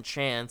 90%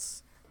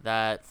 chance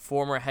that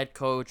former head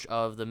coach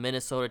of the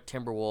Minnesota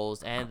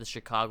Timberwolves and the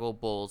Chicago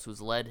Bulls,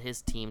 who's led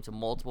his team to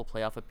multiple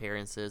playoff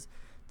appearances,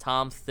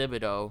 Tom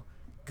Thibodeau,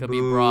 could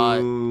be brought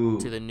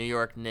to the New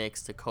York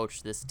Knicks to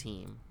coach this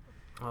team.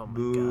 Oh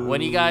my God.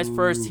 When you guys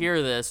first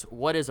hear this,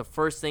 what is the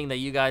first thing that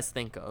you guys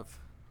think of?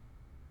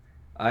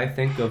 I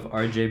think of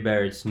R.J.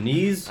 Barrett's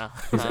knees,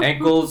 his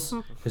ankles,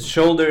 his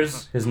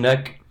shoulders, his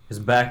neck, his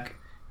back.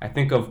 I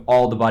think of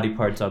all the body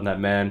parts on that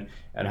man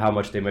and how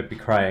much they might be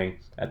crying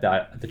at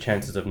the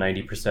chances of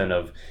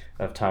 90%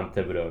 of Tom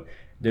Thibodeau.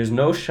 There's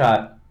no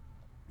shot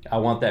I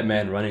want that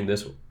man running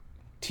this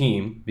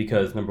team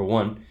because, number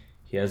one,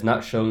 he has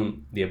not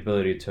shown the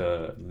ability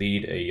to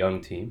lead a young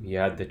team. He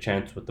had the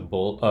chance with the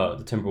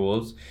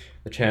Timberwolves,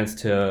 the chance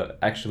to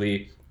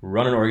actually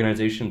run an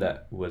organization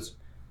that was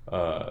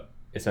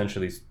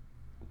essentially,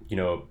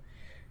 the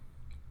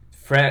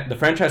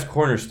franchise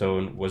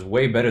cornerstone was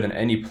way better than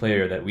any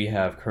player that we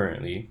have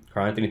currently.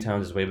 Karl Anthony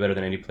Towns is way better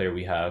than any player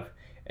we have,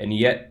 and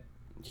yet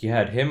he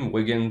had him,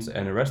 Wiggins,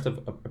 and the rest of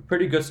a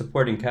pretty good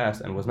supporting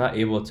cast, and was not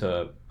able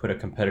to put a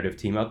competitive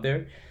team out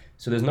there.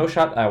 So there's no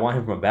shot I want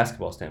him from a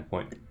basketball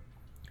standpoint.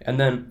 And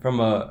then from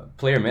a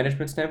player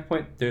management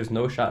standpoint, there's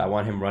no shot I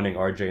want him running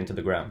RJ into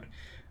the ground.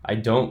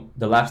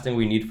 The last thing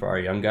we need for our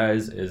young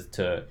guys is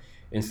to,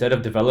 instead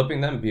of developing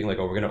them, being like,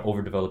 oh, we're going to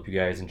overdevelop you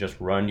guys and just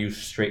run you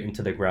straight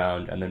into the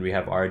ground, and then we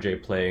have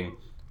RJ playing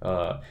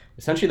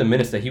essentially the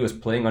minutes that he was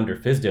playing under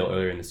Fizdale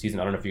earlier in the season.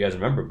 I don't know if you guys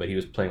remember, but he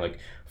was playing like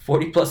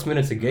 40-plus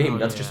minutes a game.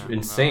 That's just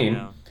insane. Oh,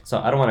 yeah. So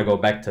I don't want to go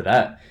back to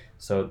that.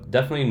 So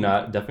definitely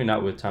not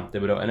with Tom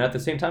Thibodeau. And at the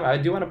same time, I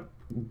do want to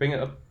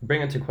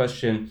bring into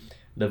question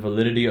the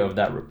validity of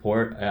that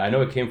report. I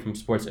know it came from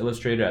Sports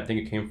Illustrated. I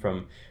think it came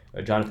from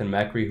Jonathan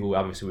Macri, who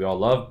obviously we all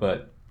love,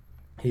 but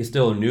he's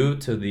still new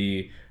to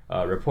the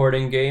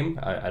reporting game.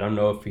 I don't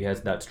know if he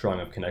has that strong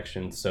of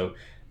connections. So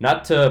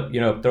not to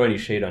throw any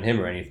shade on him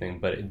or anything,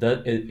 but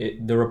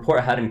the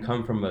report hadn't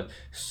come from a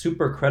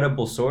super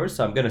credible source.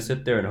 So I'm gonna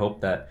sit there and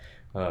hope that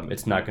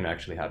it's not gonna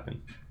actually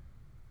happen.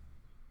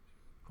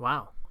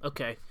 Wow.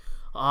 Okay.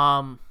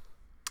 I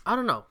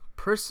don't know.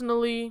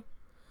 Personally,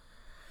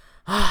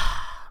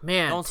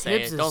 man,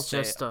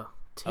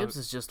 Tibbs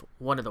is just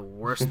one of the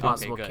worst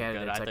possible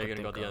candidates. I thought you were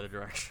gonna go the other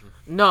direction.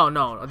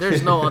 No.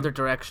 There's no other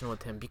direction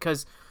with him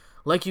because,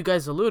 like you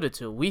guys alluded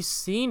to, we've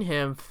seen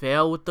him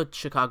fail with the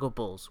Chicago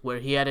Bulls, where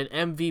he had an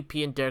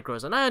MVP in Derrick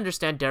Rose. And I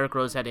understand Derrick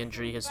Rose had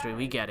injury history.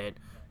 We get it.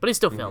 But he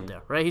still failed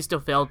there, right? He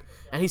still failed.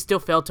 And he still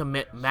failed to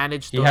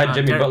manage the He had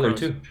Jimmy Derrick Butler, Rose.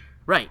 too.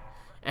 Right.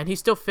 And he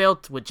still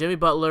failed with Jimmy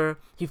Butler.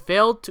 He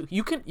failed to...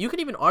 You can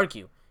even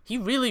argue. He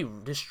really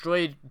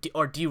destroyed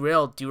or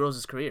derailed D.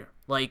 Rose's career.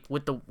 Like,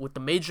 with the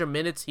major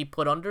minutes he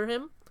put under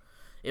him,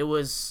 it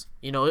was,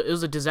 it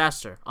was a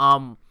disaster.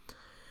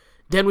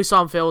 Then we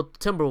saw him fail with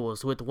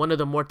Timberwolves with one of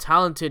the more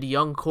talented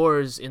young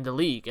cores in the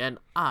league. And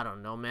I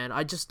don't know, man.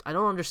 I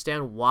don't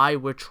understand why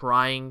we're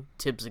trying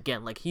Tibbs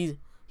again. Like, he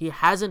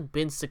hasn't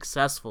been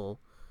successful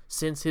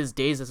since his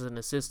days as an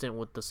assistant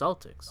with the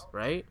Celtics,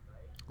 right?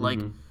 Like,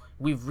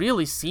 we've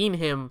really seen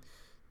him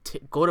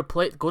go to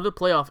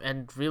playoff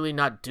and really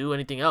not do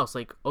anything else.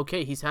 Like,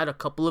 okay, he's had a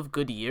couple of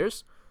good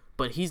years,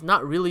 but he's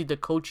not really the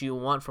coach you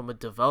want from a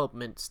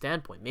development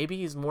standpoint. Maybe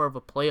he's more of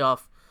a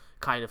playoff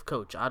kind of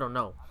coach. I don't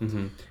know.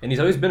 And he's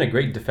always been a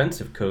great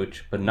defensive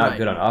coach, but not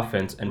good on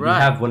offense. And we Right.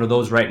 have one of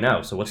those right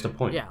now. So what's the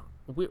point? Yeah,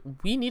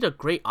 we need a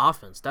great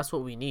offense. That's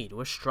what we need.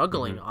 We're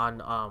struggling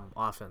on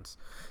offense.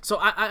 So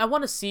I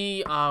want to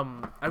see.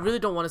 I really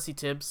don't want to see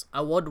Tibbs.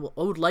 I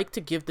would like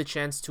to give the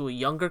chance to a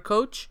younger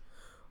coach,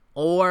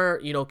 or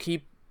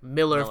keep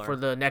Miller for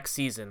the next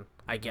season.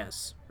 I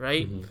guess,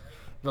 right?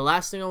 The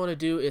last thing I want to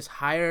do is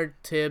hire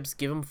Tibbs,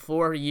 give him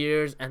 4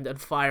 years, and then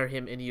fire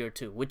him in year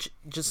 2, which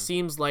just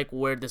seems like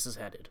where this is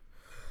headed.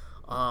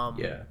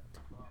 Yeah.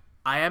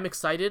 I am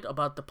excited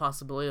about the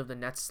possibility of the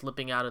Nets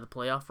slipping out of the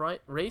playoff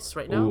race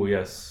right now. Oh,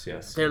 yes.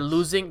 They're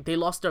losing. They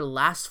lost their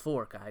last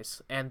 4,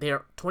 guys, and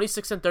they're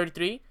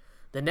 26-33.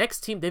 The next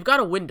team, they've got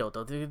a window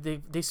though.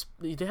 They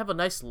have a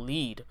nice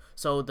lead.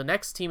 So the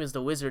next team is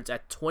the Wizards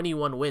at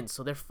 21 wins.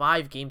 So they're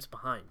 5 games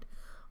behind.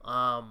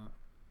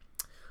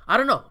 I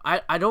don't know.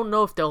 I don't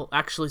know if they'll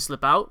actually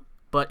slip out,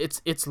 but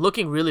it's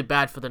looking really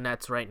bad for the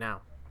Nets right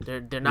now.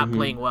 They're not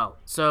playing well.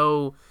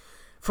 So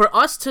for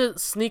us to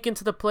sneak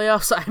into the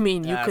playoffs, I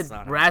mean, you could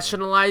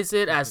rationalize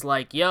it as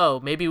like, yo,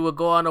 maybe we'll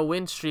go on a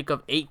win streak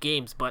of 8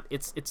 games, but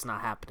it's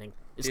not happening.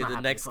 It's Dude, not the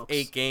happening, next folks.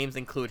 8 games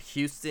include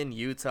Houston,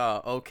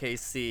 Utah,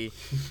 OKC,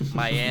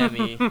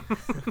 Miami.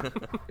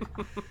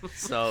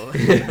 So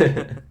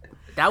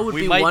That would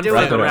we be might one do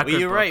for it. the record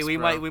You're right. books, We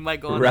bro.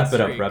 might go on Wrap that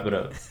it up. streak. Wrap it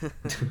up.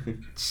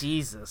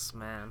 Jesus,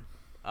 man.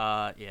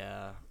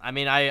 Yeah. I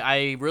mean,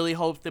 I really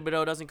hope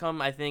Thibodeau doesn't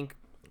come. I think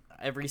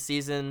every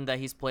season that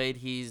he's played,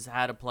 he's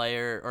had a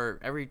player, or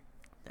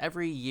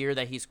every year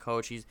that he's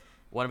coached,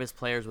 one of his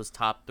players was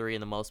top 3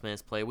 in the most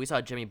minutes played. We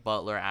saw Jimmy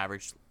Butler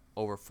average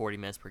over 40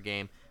 minutes per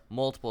game,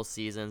 multiple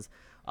seasons.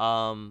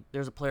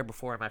 There's a player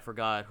before him, I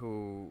forgot,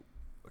 who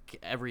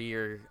every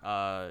year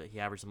he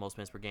averaged the most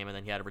minutes per game, and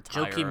then he had to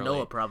retire Joakim early.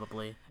 Noah,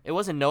 probably. It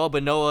wasn't Noah,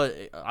 but Noah,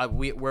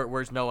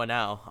 where's Noah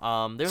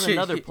now? There's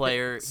another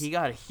player. He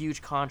got a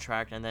huge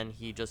contract, and then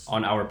he just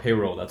On our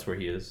payroll, that's where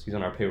he is. He's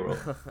on our payroll.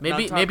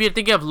 Maybe you're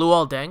thinking of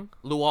Luol Deng.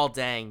 Luol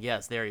Deng.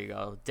 Yes, there you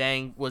go.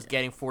 Deng was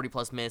getting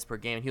 40+ minutes per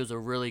game. He was a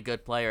really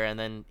good player, and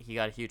then he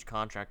got a huge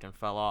contract and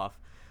fell off.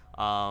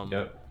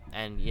 Yep.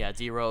 And yeah,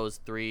 D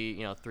Rose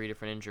 3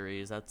 different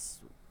injuries.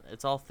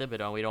 It's all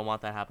Thibodeau. We don't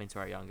want that happening to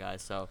our young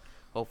guys. So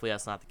hopefully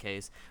that's not the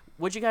case.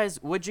 Would you guys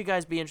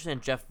be interested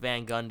in Jeff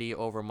Van Gundy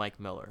over Mike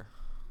Miller?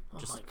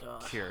 Just my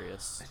God.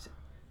 Curious.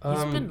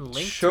 He's been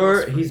linked Sure, to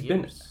us for he's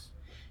years.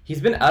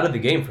 been out of the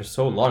game for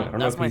so long. I don't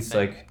That's know my if he's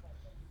thing.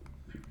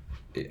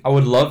 like. I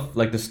would love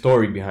like the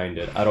story behind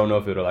it. I don't know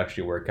if it'll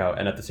actually work out,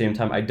 and at the same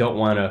time, I don't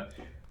want to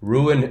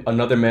ruin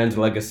another man's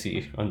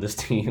legacy on this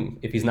team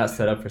if he's not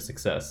set up for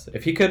success.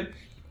 If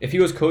he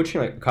was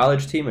coaching like a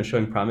college team and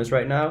showing promise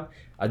right now,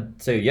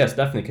 I'd say yes,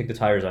 definitely kick the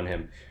tires on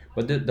him.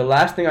 But the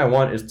last thing I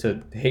want is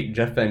to hate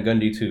Jeff Van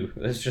Gundy too.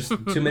 There's just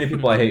too many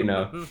people I hate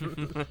now.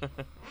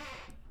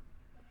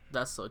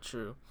 That's so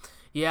true.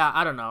 Yeah,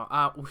 I don't know.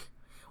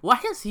 Why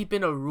has he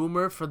been a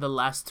rumor for the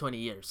last 20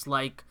 years?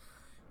 Like,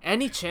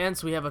 any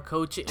chance we have a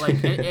coaching,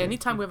 like,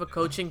 anytime we have a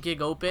coaching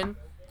gig open,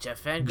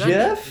 Jeff Van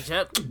Gundy.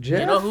 Jeff?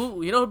 You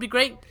know who'd be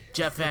great?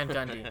 Jeff Van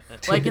Gundy.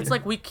 Like, it's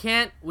like we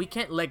can't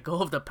let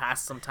go of the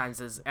past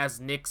sometimes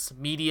as Knicks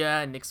media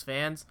and Knicks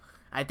fans.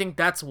 I think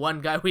that's one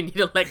guy we need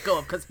to let go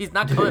of because he's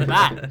not coming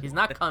back. He's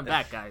not coming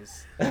back,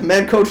 guys. That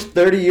man coached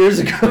 30 years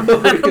ago.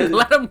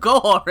 Let him go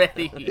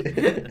already.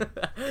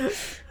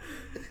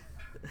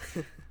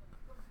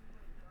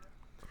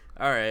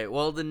 All right.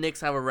 Well, the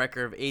Knicks have a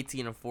record of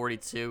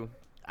 18-42.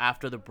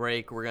 After the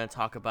break, we're going to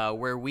talk about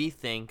where we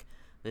think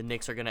the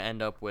Knicks are going to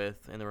end up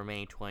with in the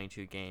remaining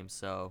 22 games.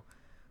 So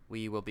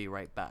we will be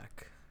right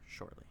back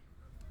shortly.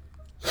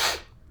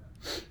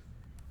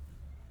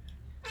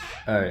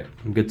 All right,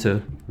 I'm good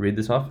to read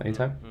this off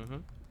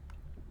anytime.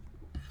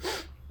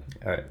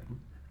 All right.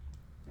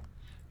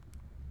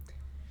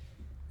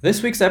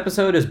 This week's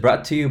episode is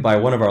brought to you by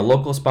one of our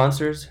local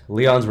sponsors,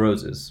 Leon's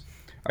Roses.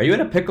 Are you in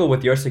a pickle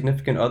with your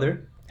significant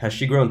other? Has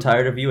she grown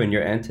tired of you and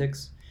your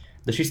antics?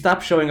 Does she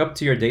stop showing up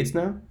to your dates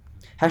now?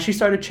 Has she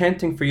started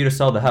chanting for you to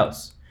sell the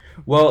house?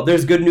 Well,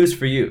 there's good news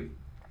for you.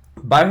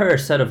 Buy her a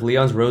set of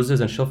Leon's Roses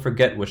and she'll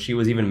forget what she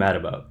was even mad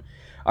about.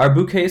 Our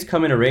bouquets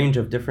come in a range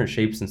of different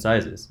shapes and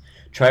sizes.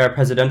 Try our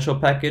presidential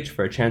package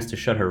for a chance to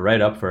shut her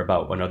right up for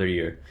about another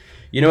year.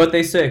 You know what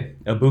they say,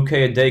 a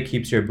bouquet a day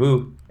keeps your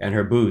boo and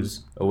her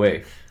booze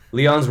away.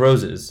 Leon's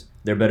Roses,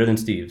 they're better than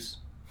Steve's.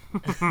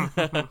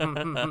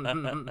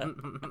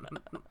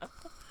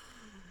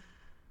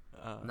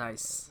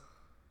 Nice.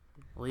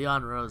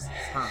 Leon Roses,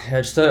 huh?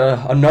 Yeah, just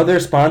another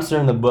sponsor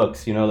in the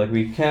books, like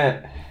we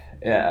can't,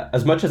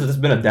 as much as it's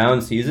been a down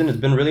season, it's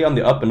been really on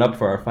the up and up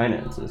for our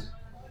finances.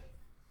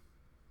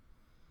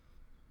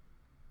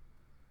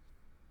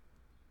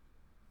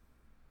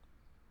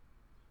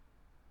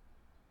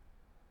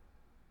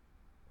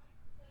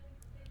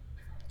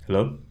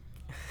 Hello?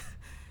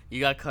 You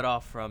got cut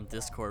off from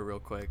Discord real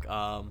quick.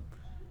 Oh,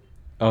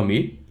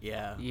 me?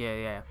 Yeah.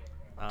 Yeah.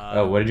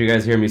 Oh, what did you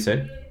guys hear me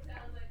say?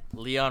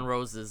 Leon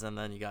Roses, and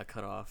then you got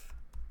cut off.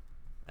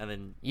 And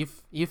then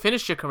You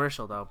finished your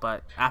commercial though,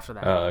 but after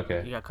that, Oh,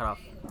 okay. you got cut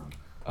off.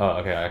 Oh,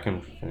 okay, I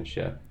can finish,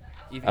 yeah.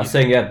 you, I was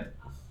saying, yeah,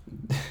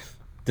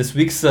 this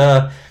week's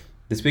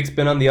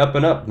been on the up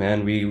and up,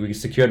 man. We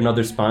secured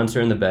another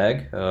sponsor in the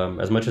bag.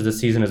 As much as the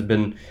season has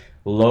been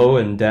low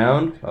and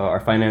down,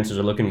 our finances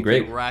are looking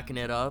great. keep racking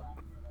it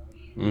up.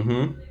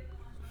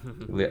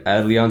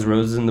 Add Leon's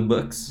Roses in the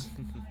books.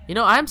 You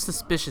know, I'm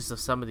suspicious of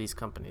some of these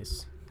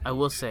companies. I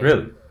will say.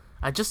 Really?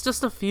 Just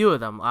a few of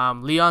them.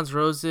 Leon's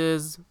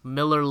Roses,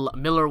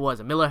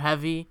 Miller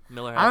Heavy.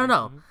 Miller I don't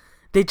Heavy, know.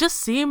 They just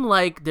seem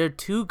like they're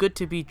too good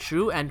to be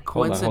true and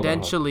Hold on.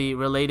 coincidentally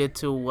related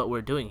to what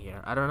we're doing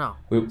here. I don't know.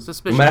 We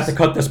Suspicious. might have to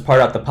cut this part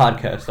out the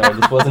podcast. Sorry,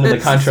 this wasn't in the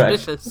contract.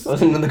 Suspicious. This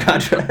wasn't in the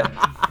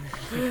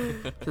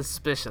contract.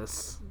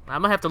 Suspicious.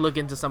 I'm gonna have to look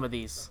into some of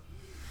these.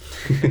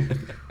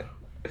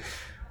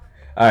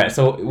 All right,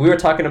 so we were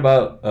talking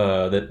about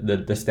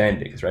the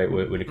standings, right?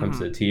 When it comes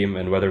to the team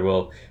and whether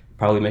we'll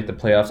probably make the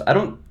playoffs.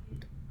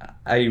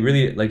 I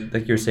really like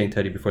you were saying,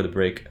 Teddy, before the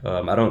break.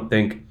 I don't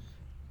think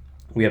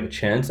we have a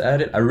chance at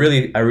it. I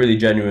really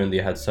genuinely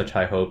had such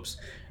high hopes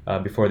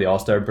before the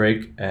All-Star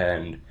break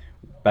and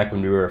back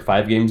when we were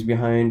 5 games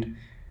behind.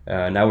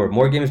 Now we're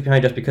more games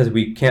behind just because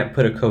we can't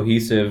put a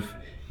cohesive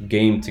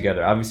game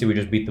together. Obviously, we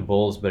just beat the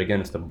Bulls, but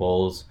again, it's the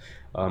Bulls.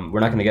 We're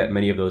not going to get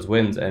many of those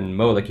wins. And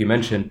Mo, like you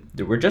mentioned,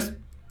 we're just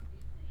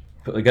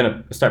going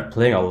to start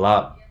playing a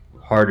lot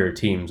harder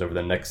teams over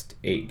the next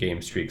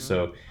 8-game streak.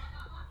 So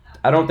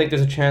I don't think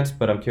there's a chance,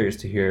 but I'm curious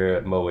to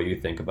hear, Mo, what you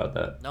think about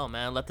that. No,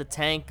 man, let the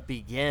tank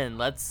begin.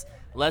 Let's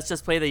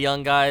just play the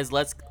young guys.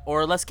 Let's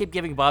keep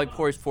giving Bobby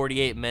Portis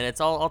 48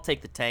 minutes. I'll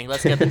take the tank.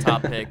 Let's get the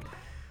top pick.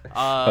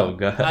 Oh,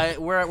 God.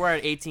 We're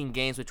at 18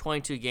 games with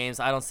 22 games.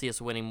 I don't see us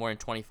winning more than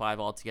 25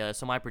 altogether.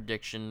 So my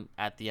prediction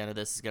at the end of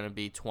this is going to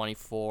be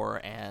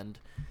 24 and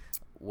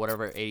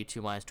whatever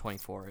 82 minus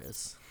 24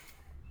 is.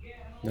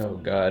 Oh,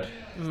 God.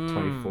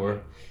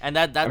 24. And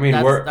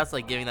that's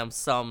like giving them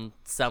some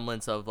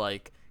semblance of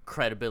like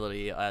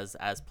credibility as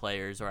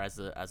players or as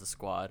a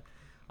squad.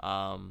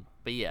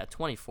 But yeah,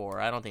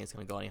 24. I don't think it's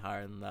going to go any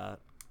higher than that.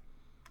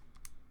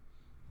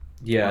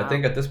 Yeah, Wow. I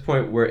think at this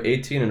point we're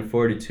 18 and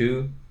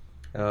 42.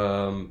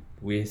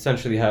 We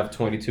essentially have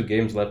 22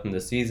 games left in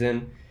the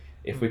season.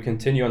 If we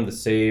continue on the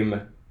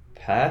same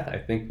path, I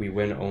think we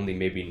win only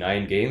maybe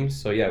 9 games.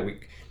 So yeah,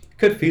 we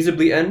could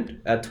feasibly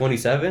end at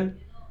 27.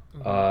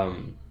 I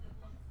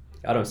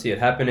don't see it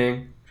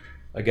happening.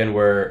 Again,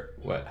 we're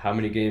how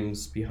many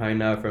games behind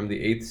now from the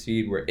 8th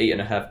seed? We're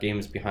 8.5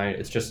 games behind.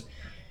 It's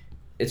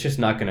just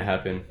not going to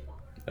happen.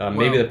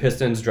 Maybe the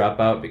Pistons drop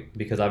out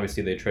because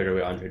obviously they traded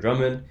away Andre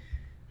Drummond.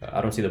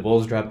 I don't see the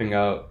Bulls dropping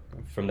out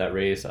from that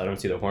race. I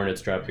don't see the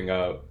Hornets dropping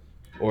out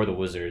or the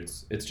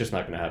Wizards. It's just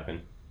not going to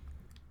happen.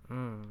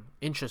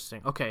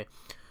 Interesting. Okay.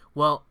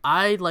 Well,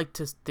 I like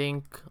to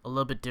think a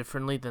little bit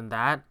differently than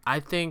that.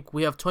 I think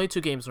we have 22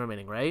 games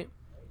remaining, right?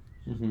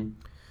 Mm-hmm.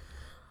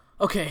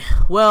 Okay.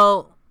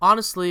 Well,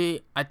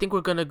 honestly, I think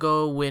we're going to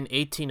go win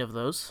 18 of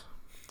those.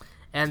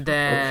 And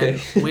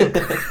then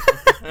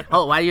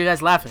Oh, why are you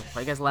guys laughing?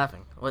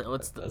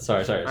 What's the...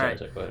 Sorry. All right.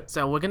 Go ahead.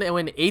 So we're going to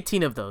win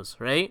 18 of those,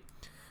 right?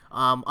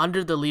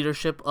 Under the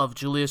leadership of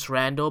Julius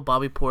Randle,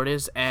 Bobby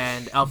Portis,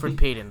 and Alfred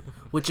Payton,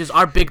 which is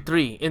our big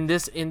 3 in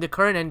the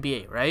current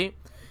NBA, right?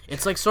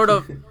 It's like sort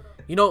of,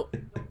 a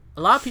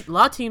lot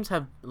of teams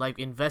have like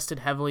invested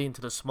heavily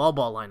into the small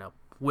ball lineup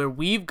where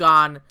we've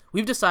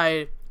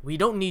decided we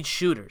don't need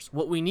shooters.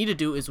 What we need to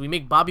do is we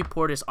make Bobby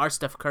Portis our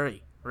Steph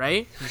Curry,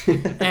 right?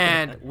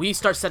 And we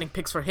start setting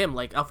picks for him.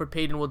 Like Alfred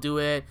Payton will do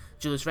it,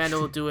 Julius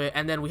Randle will do it,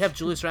 and then we have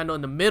Julius Randle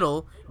in the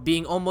middle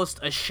being almost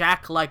a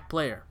Shaq-like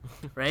player,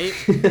 right?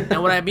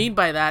 And what I mean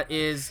by that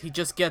is he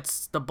just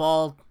gets the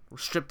ball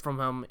stripped from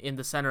him in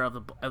the center of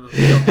the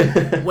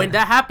field. When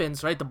that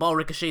happens, right, the ball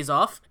ricochets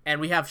off,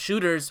 and we have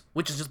shooters,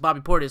 which is just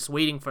Bobby Portis,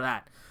 waiting for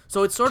that.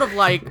 So it's sort of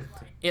like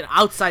an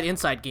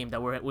outside-inside game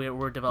that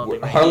we're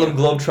developing. Right? Harlem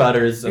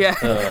Globetrotters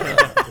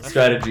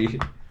strategy.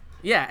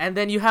 Yeah, and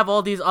then you have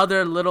all these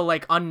other little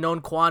like unknown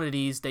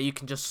quantities that you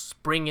can just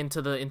spring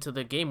into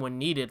the game when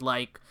needed.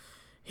 Like,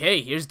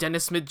 hey, here's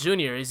Dennis Smith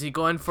Jr. Is he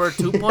going for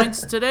 2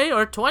 points today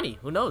or 20?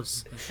 Who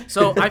knows?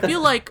 So I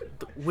feel like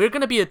we're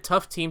gonna be a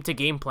tough team to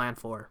game plan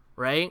for,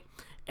 right?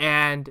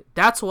 And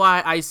that's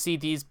why I see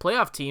these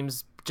playoff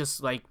teams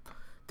just like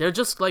they're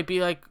just like be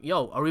like,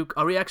 yo,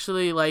 are we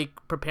actually like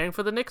preparing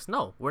for the Knicks?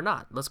 No, we're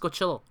not. Let's go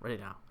chill right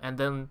now. And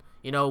then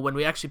when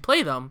we actually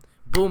play them.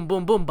 Boom,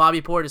 boom, boom,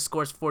 Bobby Portis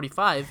scores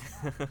 45.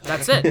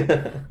 That's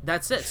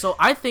it. So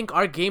I think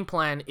our game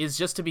plan is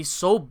just to be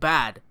so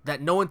bad that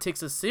no one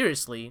takes us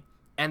seriously,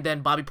 and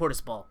then Bobby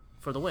Portis ball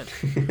for the win.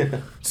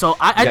 So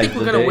I think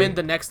we're going to win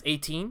the next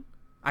 18.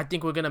 I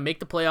think we're going to make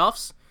the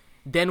playoffs.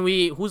 Then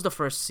who's the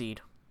first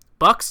seed?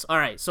 Bucks? All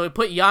right, so we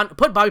put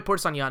Bobby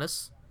Portis on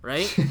Giannis,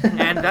 right?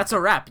 And that's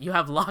a wrap. You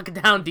have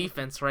lockdown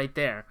defense right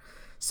there.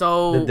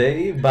 So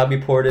day Bobby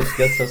Portis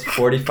gets us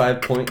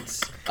 45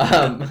 points,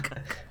 I'm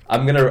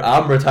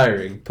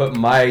retiring. Put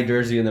my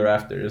jersey in the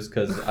rafters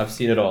because I've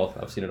seen it all.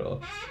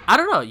 I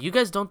don't know. You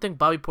guys don't think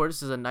Bobby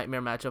Portis is a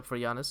nightmare matchup for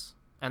Giannis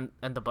and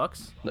the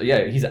Bucks?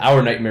 Yeah, he's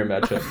our nightmare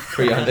matchup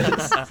for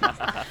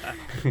Giannis.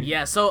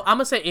 Yeah. So I'm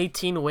gonna say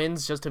 18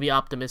 wins just to be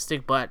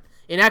optimistic, but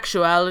in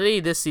actuality,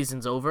 this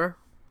season's over.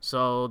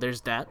 So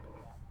there's that.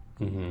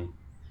 Mm-hmm.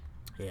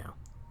 Yeah.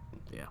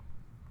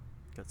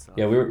 Good stuff.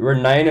 Yeah, we're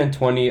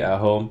 9-20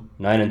 at home,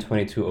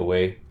 9-22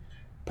 away.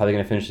 Probably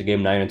gonna finish the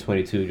game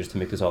 9-22 just to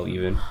make this all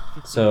even.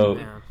 So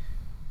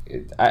Yeah.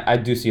 I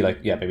do see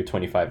maybe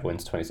 25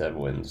 wins, 27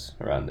 wins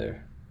around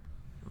there,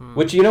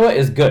 which you know what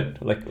is good.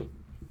 Like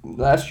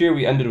last year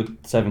we ended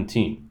with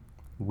 17.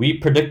 We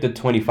predicted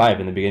 25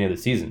 in the beginning of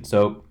the season,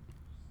 so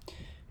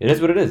it is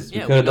what it is.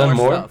 Yeah, we could have done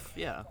more. Stuff.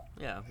 Yeah,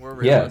 we're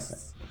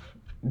realists.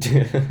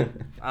 Yeah. I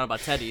don't know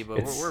about Teddy,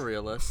 but we're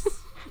realists.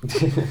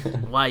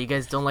 Why, you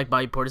guys don't like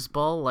Bobby Portis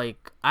ball?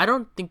 Like, I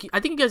think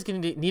you guys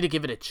need to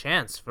give it a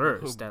chance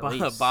first, at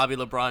least. Bobby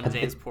LeBron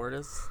James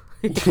Portis.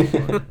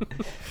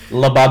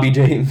 La Bobby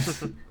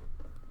James.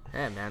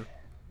 Yeah, man.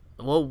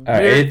 Well, All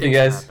right, anything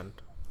else? Happened.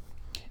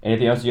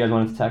 Anything else you guys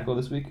wanted to tackle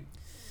this week?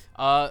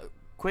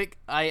 Quick,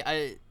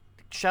 I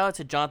shout out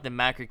to Jonathan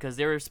Macri because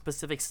there were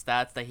specific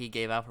stats that he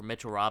gave out for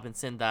Mitchell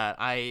Robinson that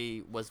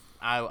I was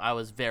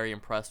very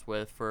impressed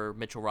with for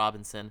Mitchell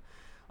Robinson.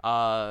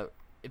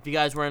 If you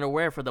guys weren't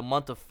aware, for the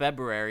month of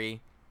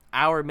February,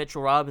 our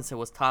Mitchell Robinson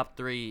was top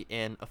 3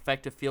 in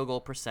effective field goal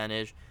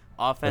percentage,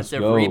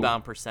 offensive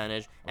rebound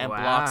percentage, and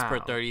blocks per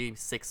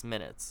 36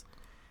 minutes.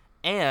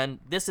 And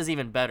this is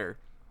even better.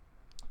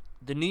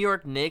 The New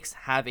York Knicks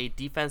have a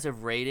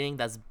defensive rating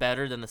that's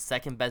better than the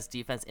second best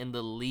defense in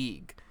the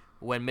league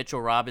when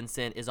Mitchell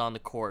Robinson is on the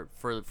court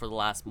for the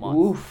last month.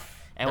 Oof.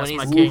 And That's when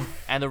my he's king.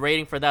 and the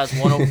rating for that is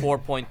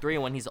 104.3,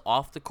 and when he's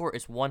off the court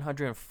it's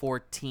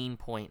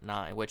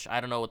 114.9, which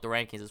I don't know what the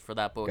rankings is for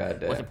that, but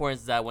what's important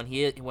is that when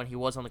he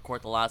was on the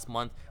court the last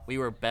month, we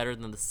were better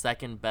than the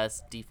second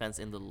best defense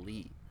in the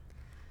league.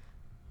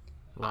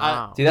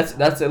 Wow. See,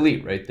 that's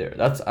elite right there.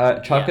 That's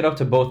chalk it up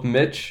to both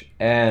Mitch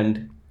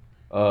and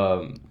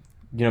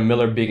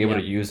Miller being able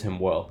to use him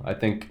well. I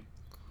think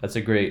that's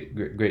a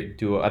great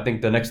duo. I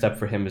think the next step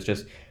for him is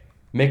just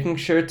making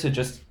sure to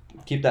just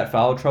keep that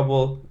foul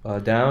trouble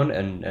down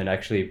and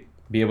actually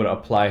be able to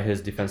apply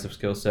his defensive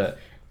skill set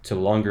to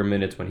longer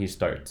minutes when he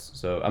starts.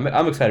 So I'm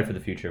excited for the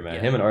future, man.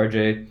 Yeah. Him and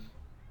RJ,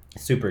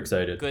 super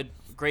excited.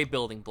 Great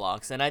building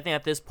blocks. And I think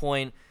at this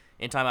point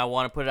in time, I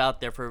want to put it out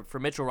there for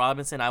Mitchell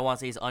Robinson. I want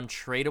to say he's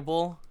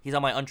untradeable. He's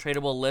on my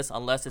untradeable list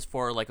unless it's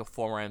for like a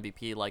former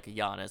MVP like a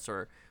Giannis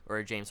or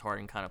a James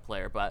Harden kind of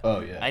player. But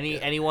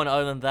anyone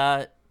other than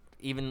that,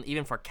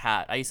 even for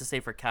Cat, I used to say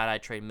for Cat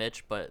I'd trade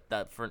Mitch, but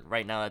that for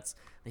right now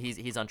he's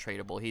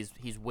untradeable.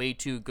 He's way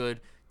too good,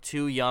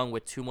 too young,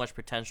 with too much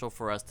potential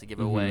for us to give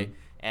away.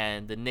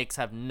 And the Knicks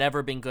have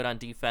never been good on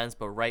defense,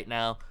 but right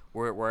now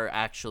we're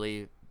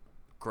actually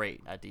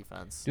great at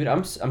defense. Dude,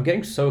 I'm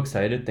getting so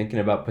excited thinking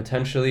about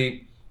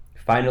potentially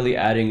finally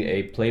adding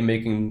a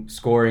playmaking,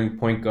 scoring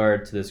point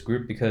guard to this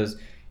group, because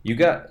you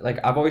got, like,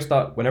 I've always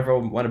thought whenever I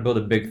want to build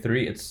a big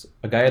three, it's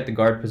a guy at the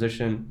guard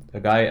position,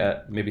 a guy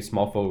at maybe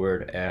small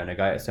forward, and a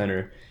guy at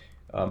center.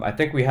 I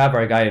think we have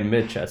our guy in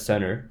Mitch at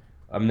center.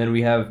 Then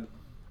we have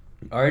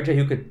RJ,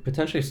 who could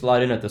potentially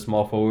slide in at the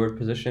small forward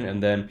position,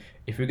 and then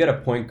if we get a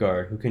point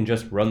guard who can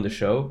just run the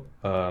show,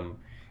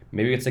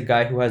 maybe it's a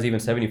guy who has even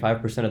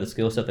 75% of the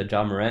skill set that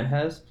John Morant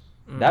has.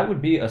 That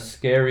would be a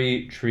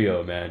scary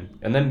trio, man.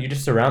 And then you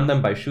just surround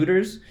them with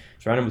shooters.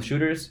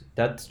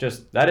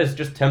 That is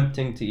just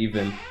tempting to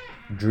even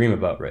dream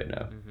about right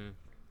now.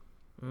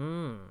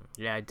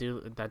 Yeah, I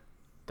do.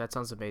 That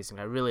sounds amazing.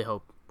 I really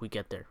hope we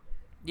get there.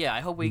 Yeah, I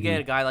hope we get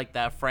a guy like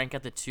that. Frank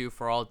at the 2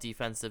 for all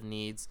defensive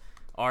needs.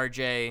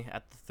 RJ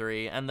at the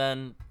 3, and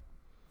then,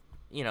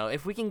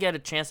 if we can get a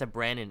chance at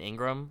Brandon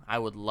Ingram, I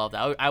would love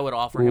that. I would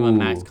offer him a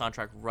max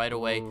contract right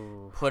away,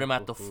 put him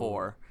at the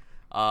 4.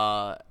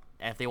 And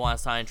if they want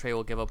to sign trade,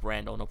 we'll give up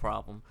Randall, no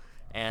problem.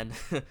 And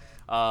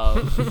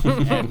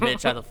and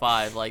Mitch at the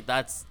 5. Like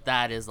that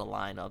is the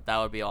lineup. That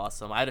would be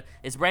awesome.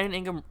 Is Brandon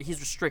Ingram?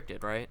 He's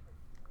restricted, right?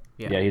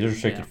 Yeah, he's a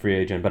restricted free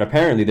agent, but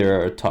apparently there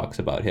are talks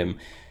about him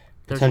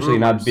potentially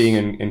not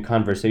being in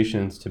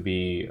conversations to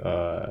be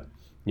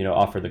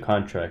offered the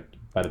contract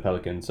by the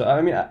Pelicans. So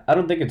I mean, I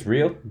don't think it's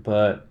real,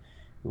 but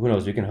who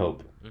knows? We can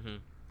hope.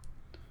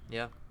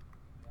 Yeah.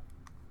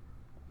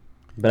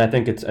 But I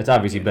think it's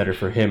obviously better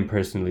for him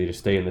personally to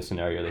stay in the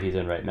scenario that he's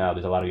in right now.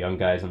 There's a lot of young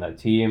guys on that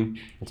team.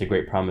 It's a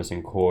great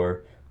promising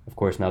core. Of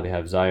course, now they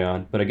have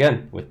Zion. But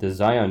again, with this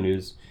Zion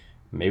news,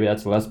 maybe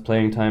that's less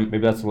playing time.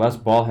 Maybe that's less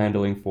ball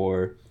handling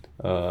for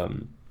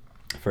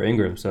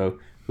Ingram. So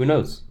who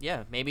knows?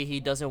 Yeah, maybe he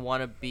doesn't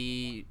want to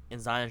be in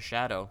Zion's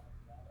shadow.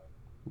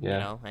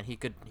 Yeah. And he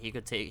could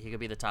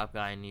be the top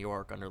guy in New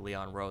York under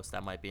Leon Rose.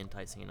 That might be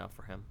enticing enough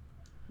for him.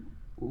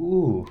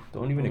 Ooh,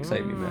 don't even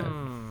excite me,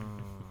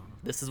 man.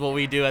 This is what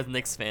we do as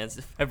Knicks fans.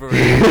 February,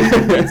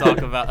 we talk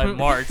about. In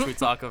March, we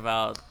talk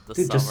about the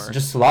Dude, summer.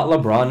 just slot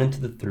LeBron into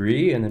the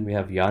 3, and then we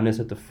have Giannis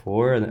at the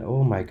 4, and then,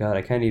 oh my God,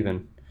 I can't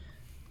even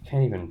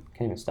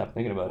stop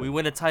thinking about We it.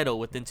 win a title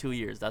within 2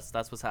 years. That's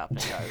what's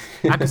happening, guys.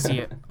 I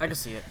can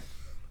see it.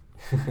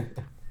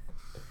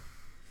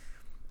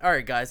 All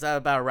right, guys, that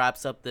about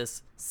wraps up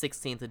this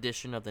 16th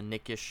edition of the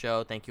Knickish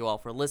Show. Thank you all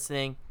for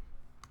listening.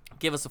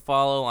 Give us a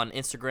follow on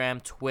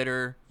Instagram,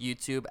 Twitter,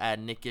 YouTube at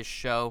Knickish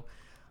Show,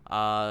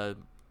 and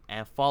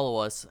follow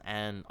us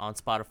on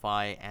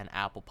Spotify and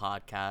Apple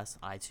Podcasts,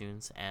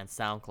 iTunes, and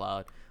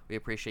SoundCloud. We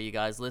appreciate you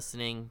guys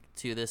listening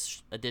to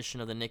this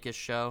edition of the Knickish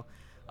Show.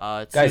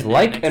 Guys,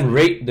 like and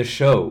rate the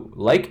show.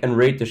 Like and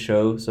rate the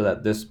show so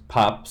that this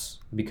pops,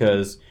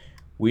 because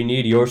we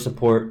need your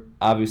support.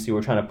 Obviously,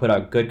 we're trying to put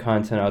out good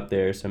content out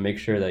there, so make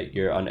sure that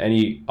you're on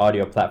any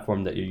audio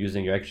platform that you're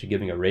using, you're actually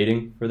giving a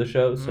rating for the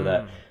show so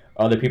that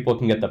other people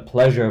can get the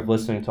pleasure of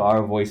listening to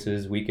our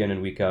voices week in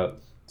and week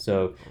out.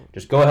 So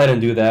just go ahead and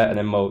do that, and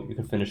then Mo, you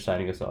can finish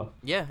signing us off.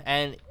 Yeah,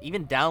 and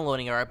even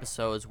downloading our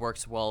episodes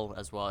works well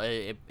as well.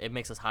 It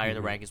makes us higher in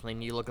the rankings.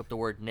 When you look up the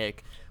word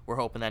Nick, we're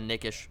hoping that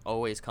Nickish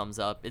always comes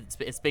up.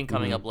 It's been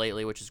coming up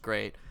lately, which is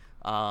great.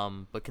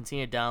 But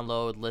continue to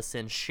download,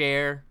 listen,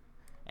 share,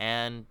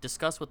 and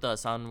discuss with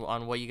us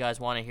on what you guys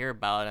want to hear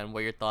about and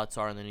what your thoughts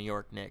are on the New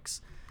York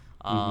Knicks.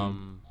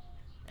 And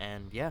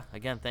yeah,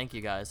 again, thank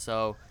you guys.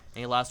 So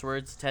any last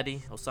words,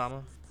 Teddy,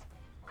 Osama?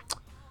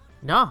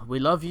 No, we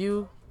love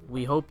you.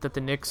 We hope that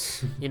the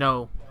Knicks,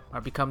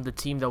 are become the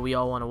team that we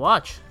all want to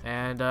watch.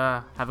 And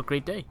have a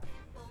great day.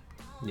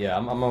 Yeah,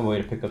 I'm on my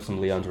way to pick up some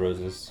Leon's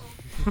roses.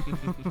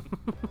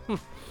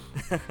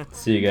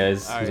 See you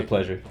guys. It was a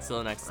pleasure.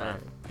 Until next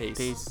time. Peace.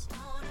 Peace.